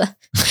horse，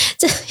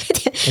 这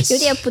有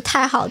点不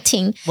太好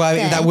听。 Well,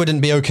 对 that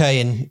wouldn't be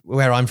okay in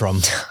where I'm from.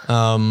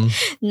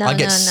 No, I'd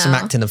get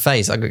smacked in the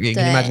face. Can you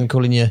imagine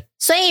calling you?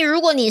 所以如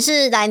果你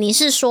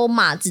是说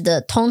马子的，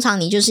通常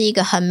你就是一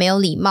个很没有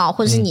礼貌，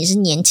或者是你是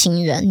年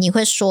轻人，你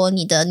会说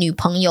你的女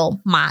朋友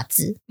马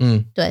子，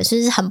对，所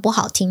以是很不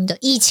好听的。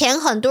以前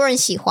很多人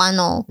喜欢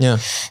哦， Yeah.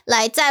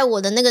 来在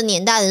我的那个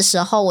年代的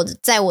时候，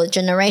在我的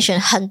generation，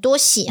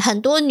 很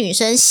多女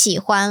生喜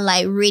欢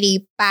来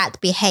really bad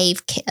behave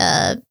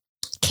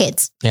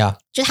kids， Yeah.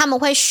 就他们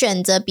会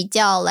选择比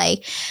较来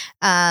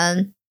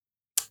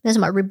那什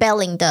么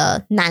rebelling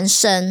的男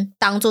生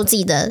当做自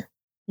己的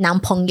男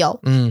朋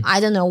友。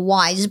I don't know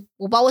why， 就是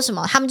我不知道为什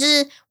么，他们就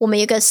是我们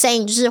有一个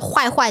saying， 就是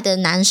坏坏的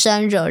男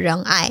生惹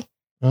人爱。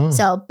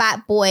So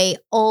bad boy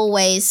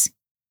is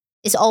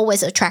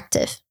always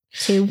attractive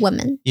to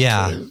women.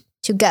 Yeah.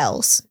 To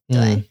girls.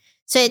 对，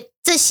所以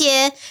这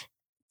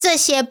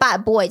些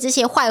bad boy 这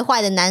些坏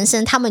坏的男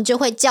生，他们就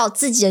会叫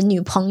自己的女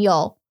朋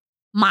友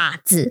马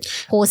子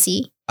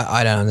horsey.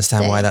 I don't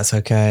understand why that's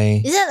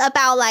okay. Is it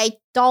about like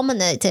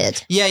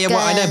dominated? Yeah, well,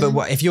 I know,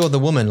 but if you're the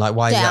woman, like,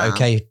 why is that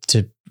okay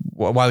to?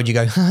 Why would you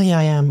go? Oh, yeah,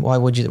 I am. Why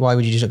would you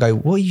just go?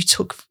 Well, you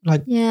took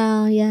like.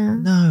 Yeah.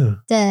 No.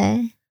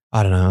 对。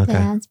I don't know. Okay. 对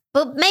啊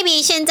，But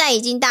maybe 现在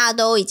大家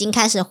都已经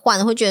开始换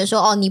了，会觉得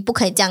说，哦，你不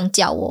可以这样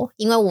叫我，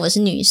因为我是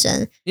女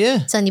生，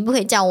 Yeah. 所以你不可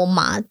以叫我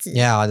马子。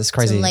 Yeah, that's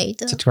crazy. 之类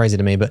的。 It's crazy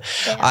to me, but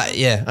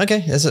yeah,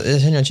 okay. That's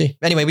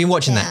anyway, we've been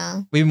watching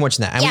that. We've been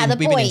watching that, and Yeah, we've the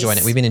been boys. enjoying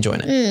it. We've been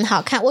enjoying it.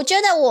 好看。我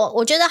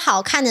觉得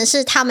好看的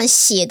是他们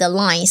写的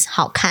lines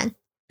好看，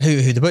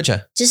 Who the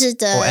butcher? 就是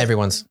Or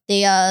everyone's?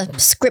 the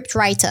script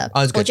writer，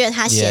 Oh, it's good. 我觉得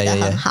他写的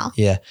很好。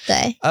 Yeah.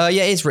 对，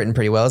 Yeah, it's written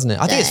pretty well, isn't it?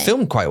 I think it's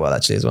filmed quite well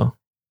actually as well.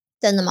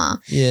 真的吗？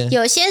 Yeah.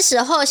 有些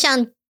时候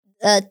像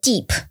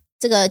Deep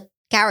这个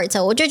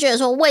character， 我就觉得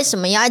说，为什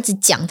么要一直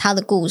讲他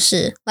的故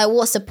事 ？Like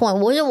what's the point？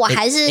 我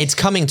还是 It's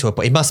coming to a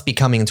point. It must be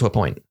coming to a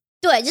point.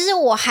 对，就是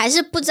我还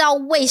是不知道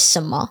为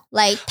什么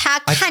，like 他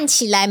看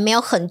起来没有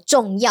很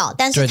重要，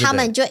但是他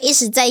们就一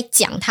直在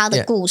讲他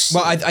的故事。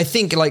 Well, I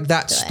think like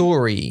that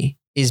story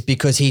is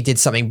because he did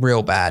something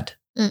real bad.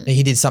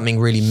 He did something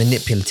really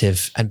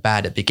manipulative and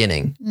bad at the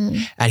beginning.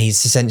 And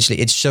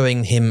it's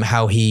showing him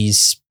how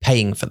he's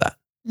paying for that.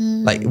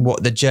 Like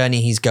what the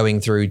journey he's going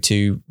through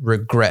to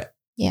regret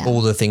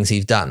all the things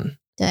he's done.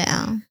 对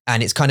啊，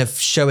 And it's kind of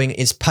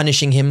it's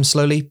punishing him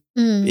slowly.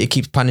 It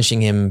keeps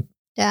punishing him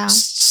对啊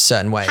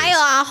certain ways. 还有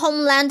啊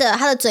Homelander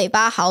他的嘴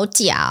巴好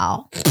假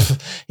哦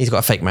He's got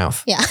a fake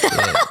mouth. Yeah.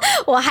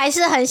 我还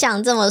是很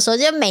想这么说，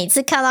就每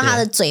次看到他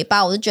的嘴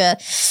巴我就觉得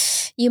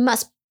You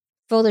must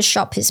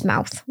Photoshop his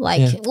mouth.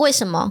 Like 为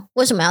什么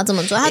要这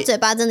么做？他嘴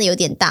巴真的有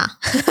点大。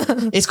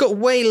It's got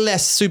way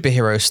less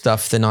superhero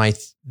stuff than I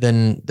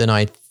would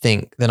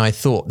think.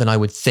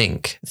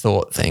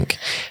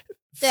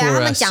 对啊，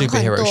 for a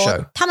superhero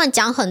show. 他们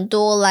讲很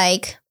多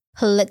like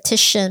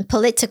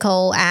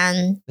political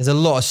and There's a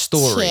lot of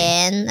story.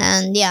 钱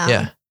and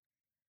yeah.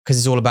 Because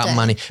it's all about 对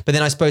money. But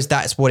then I suppose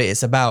that's what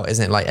it's about,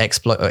 isn't it? Like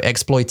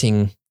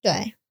exploiting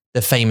对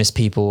the famous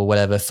people or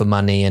whatever for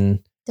money, and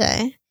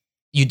对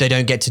they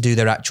don't get to do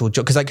their actual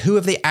job. Because like, who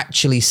have they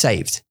actually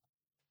saved?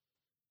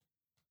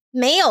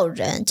 没有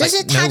人，就是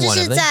Like, 他 no 就 one, 是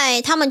have they?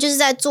 在他们就是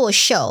在做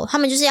秀，他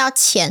们就是要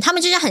钱，他们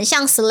就是很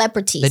像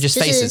celebrities， They're just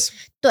就是 faces.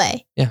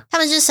 对 Yeah. 他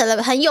们就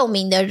是 很有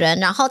名的人，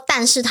然后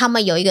但是他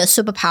们有一个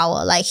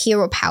superpower like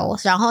hero power，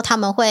 然后他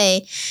们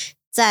会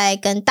在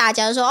跟大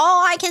家说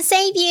哦 I can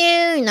save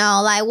you， 然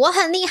后 like 我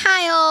很厉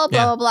害哦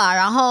blah blah blah，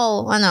 然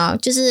后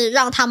就是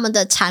让他们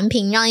的产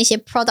品让一些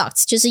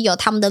products 就是有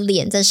他们的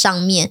脸在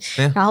上面，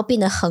 Yeah. 然后变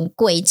得很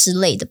贵之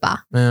类的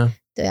吧。Yeah.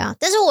 对啊，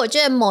但是我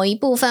觉得某一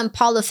部分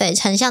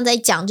politics 很像在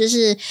讲，就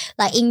是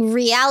like in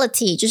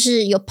reality， 就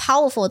是有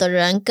powerful 的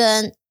人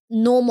跟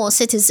normal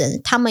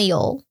citizen， 他们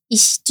有一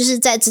些就是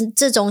在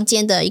这中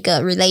间的一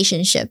个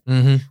relationship，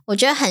 我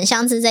觉得很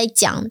像是在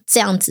讲这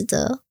样子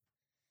的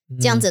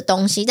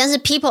东西，但是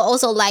people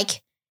also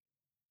like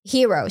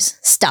heroes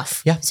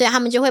stuff， 所以他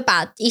们就会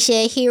把一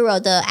些 hero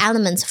的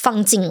elements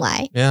放进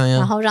来，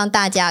 然后让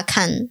大家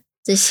看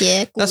这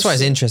些故事。 That's why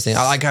it's interesting.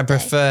 I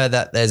prefer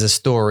that there's a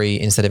story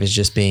instead of it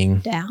just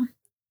being. 对啊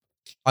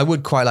I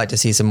would quite like to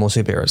see some more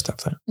superhero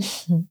stuff though.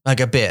 Like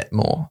a bit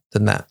more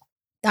than that.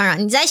 当然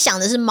你在想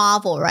的是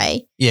Marvel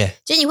right Yeah.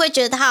 就你会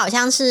觉得它好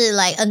像是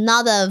like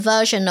another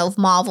version of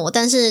Marvel，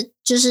 但是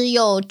就是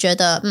又觉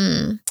得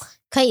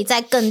可以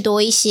再更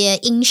多一些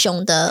英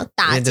雄的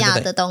打架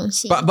的东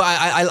西。 But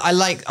I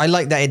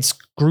like that it's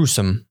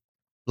gruesome.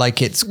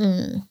 Like it's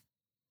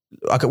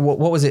like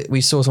what was it?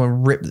 We saw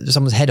someone rip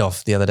someone's head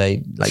off the other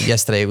day, like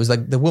yesterday. It was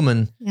like the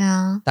woman,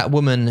 that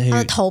woman 她 who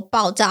的头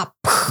爆炸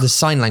the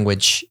sign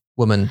language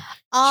woman.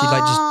 She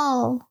like just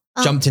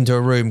jumped into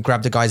a room,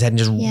 grabbed a guy's head and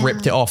just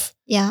ripped it off.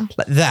 Yeah.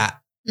 Like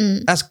that.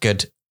 That's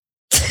good.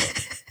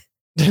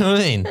 Do you know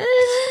what I mean?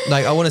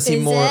 Like I want to see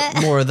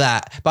more of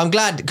that. But I'm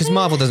glad because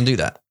Marvel doesn't do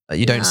that.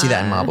 You don't see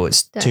that in Marvel.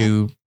 It's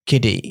too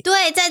kiddie.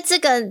 对，在这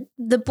个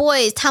The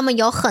Boys 他们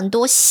有很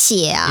多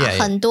血啊 Yeah.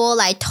 很多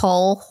来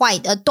头坏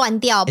断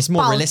掉 It's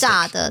more 爆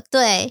炸的。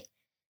对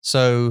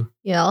So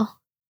有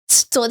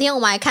昨天我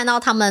们还看到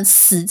他们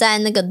死在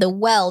那个 The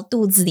Well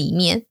肚子里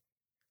面。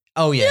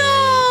 oh yeah.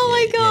 Oh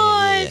my yeah,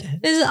 god！ yeah.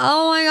 就是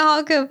Oh my god，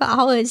 好可怕，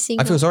好恶心。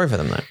 I feel sorry for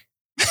them though.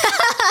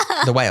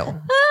 The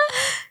whale.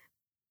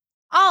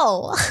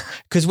 Oh.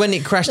 Because when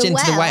it crashed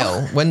into the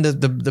whale, when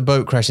the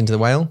boat crashed into the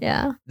whale,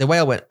 the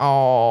whale went,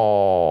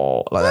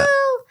 oh, like that.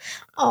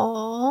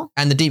 Oh.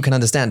 And the deep can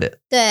understand it.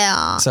 对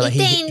啊 So like,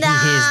 he 一定的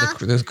啊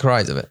hears the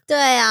cries of it.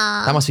 对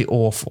啊 That must be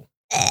awful.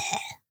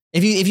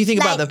 If you think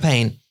about the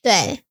pain,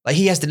 对 like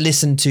he has to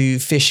listen to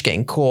fish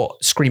getting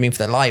caught screaming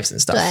for their lives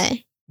and stuff.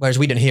 对 Whereas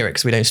we don't hear it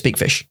because we don't speak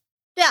fish.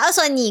 对啊，而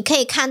且你可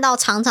以看到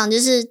常常就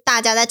是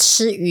大家在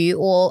吃鱼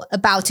or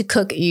about to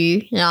cook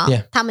鱼，然后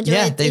Yeah. 他们就会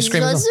Yeah, they 一直 scream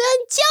说 as well.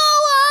 救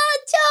我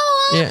救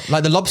我 Yeah,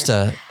 like the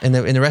lobster in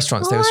the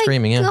restaurants, they were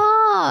screaming. Yeah.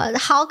 God，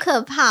 好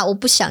可怕，我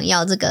不想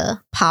要这个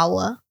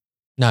power。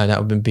 No, that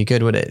would be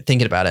good, would it?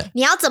 Thinking about it.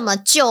 你要怎么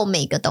救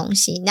每个东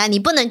西？那你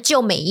不能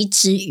救每一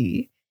只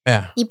鱼，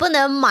 Yeah. 你不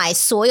能买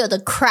所有的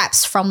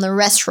crabs from the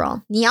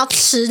restaurant， 你要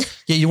吃。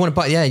 Yeah, you want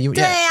to buy, yeah.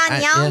 对啊，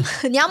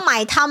你要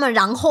买它们，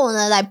然后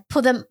呢来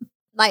put them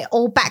like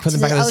all back to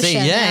the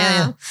ocean。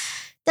 Yeah.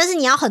 但是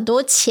你要很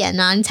多钱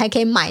啊，你才可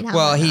以买它们。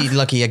 Well,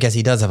 lucky, I guess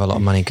he does have a lot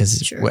of money because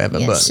whatever.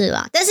 也 But 是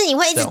啦，但是你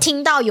会一直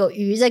听到有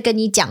鱼在跟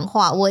你讲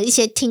话，我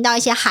听到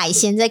一些海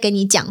鲜在跟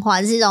你讲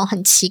话，是一种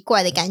很奇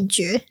怪的感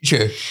觉。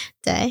 True.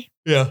 对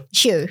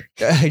Yeah.，True。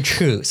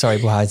 True. Sorry,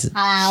 不好意思。好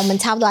啦，我们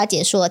差不多要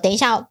结束了。等一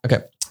下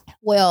Okay.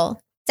 我有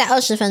在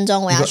20分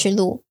钟我要去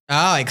录。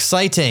 Oh,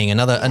 exciting.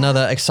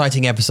 Another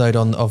exciting episode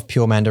of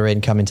Pure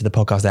Mandarin coming to the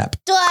podcast app.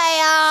 对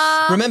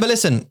啊 Remember,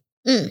 listen,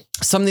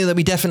 something that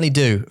we definitely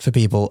do for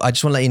people. I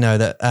just want to let you know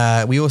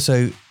that we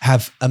also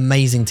have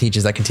amazing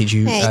teachers that can teach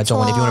you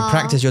Dongwon. If you want to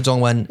practice your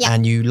Dongwon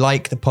and you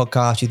like the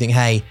podcast, you think,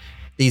 hey,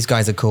 these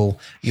guys are cool,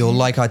 you'll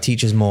like our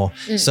teachers more.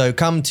 So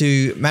come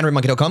to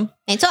mandarinmonkey.com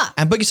没错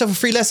and book yourself a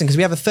free lesson because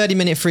we have a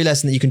 30-minute free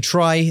lesson that you can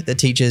try the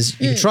teachers.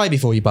 You can try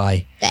before you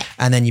buy. 对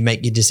And then you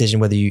make your decision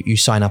whether you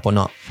sign up or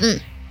not.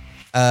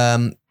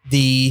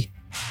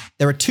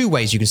 There are two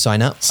ways you can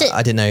sign up. 是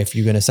I didn't know if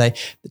you were going to say.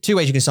 The two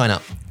ways you can sign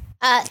up.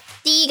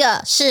 第一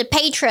个是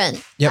Patron，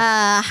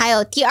 Yep 还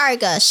有第二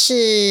个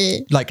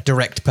是 Like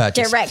direct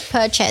purchase. Direct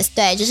Purchase，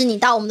 对，就是你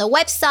到我们的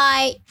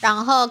website，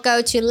 然后 go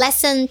to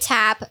Lesson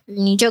tab，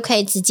 你就可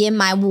以直接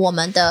买我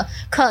们的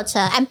课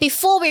程。And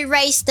before we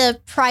raise the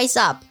price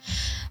up，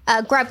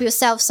 grab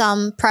yourself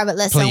some private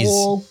lesson Please.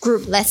 or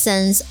group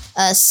lessons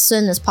as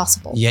soon as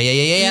possible.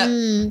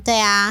 Yeah. 对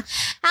啊，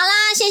好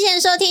啦，谢谢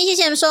你收听，谢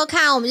谢你们收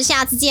看，我们就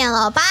下次见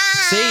了，拜。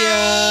 See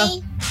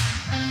ya.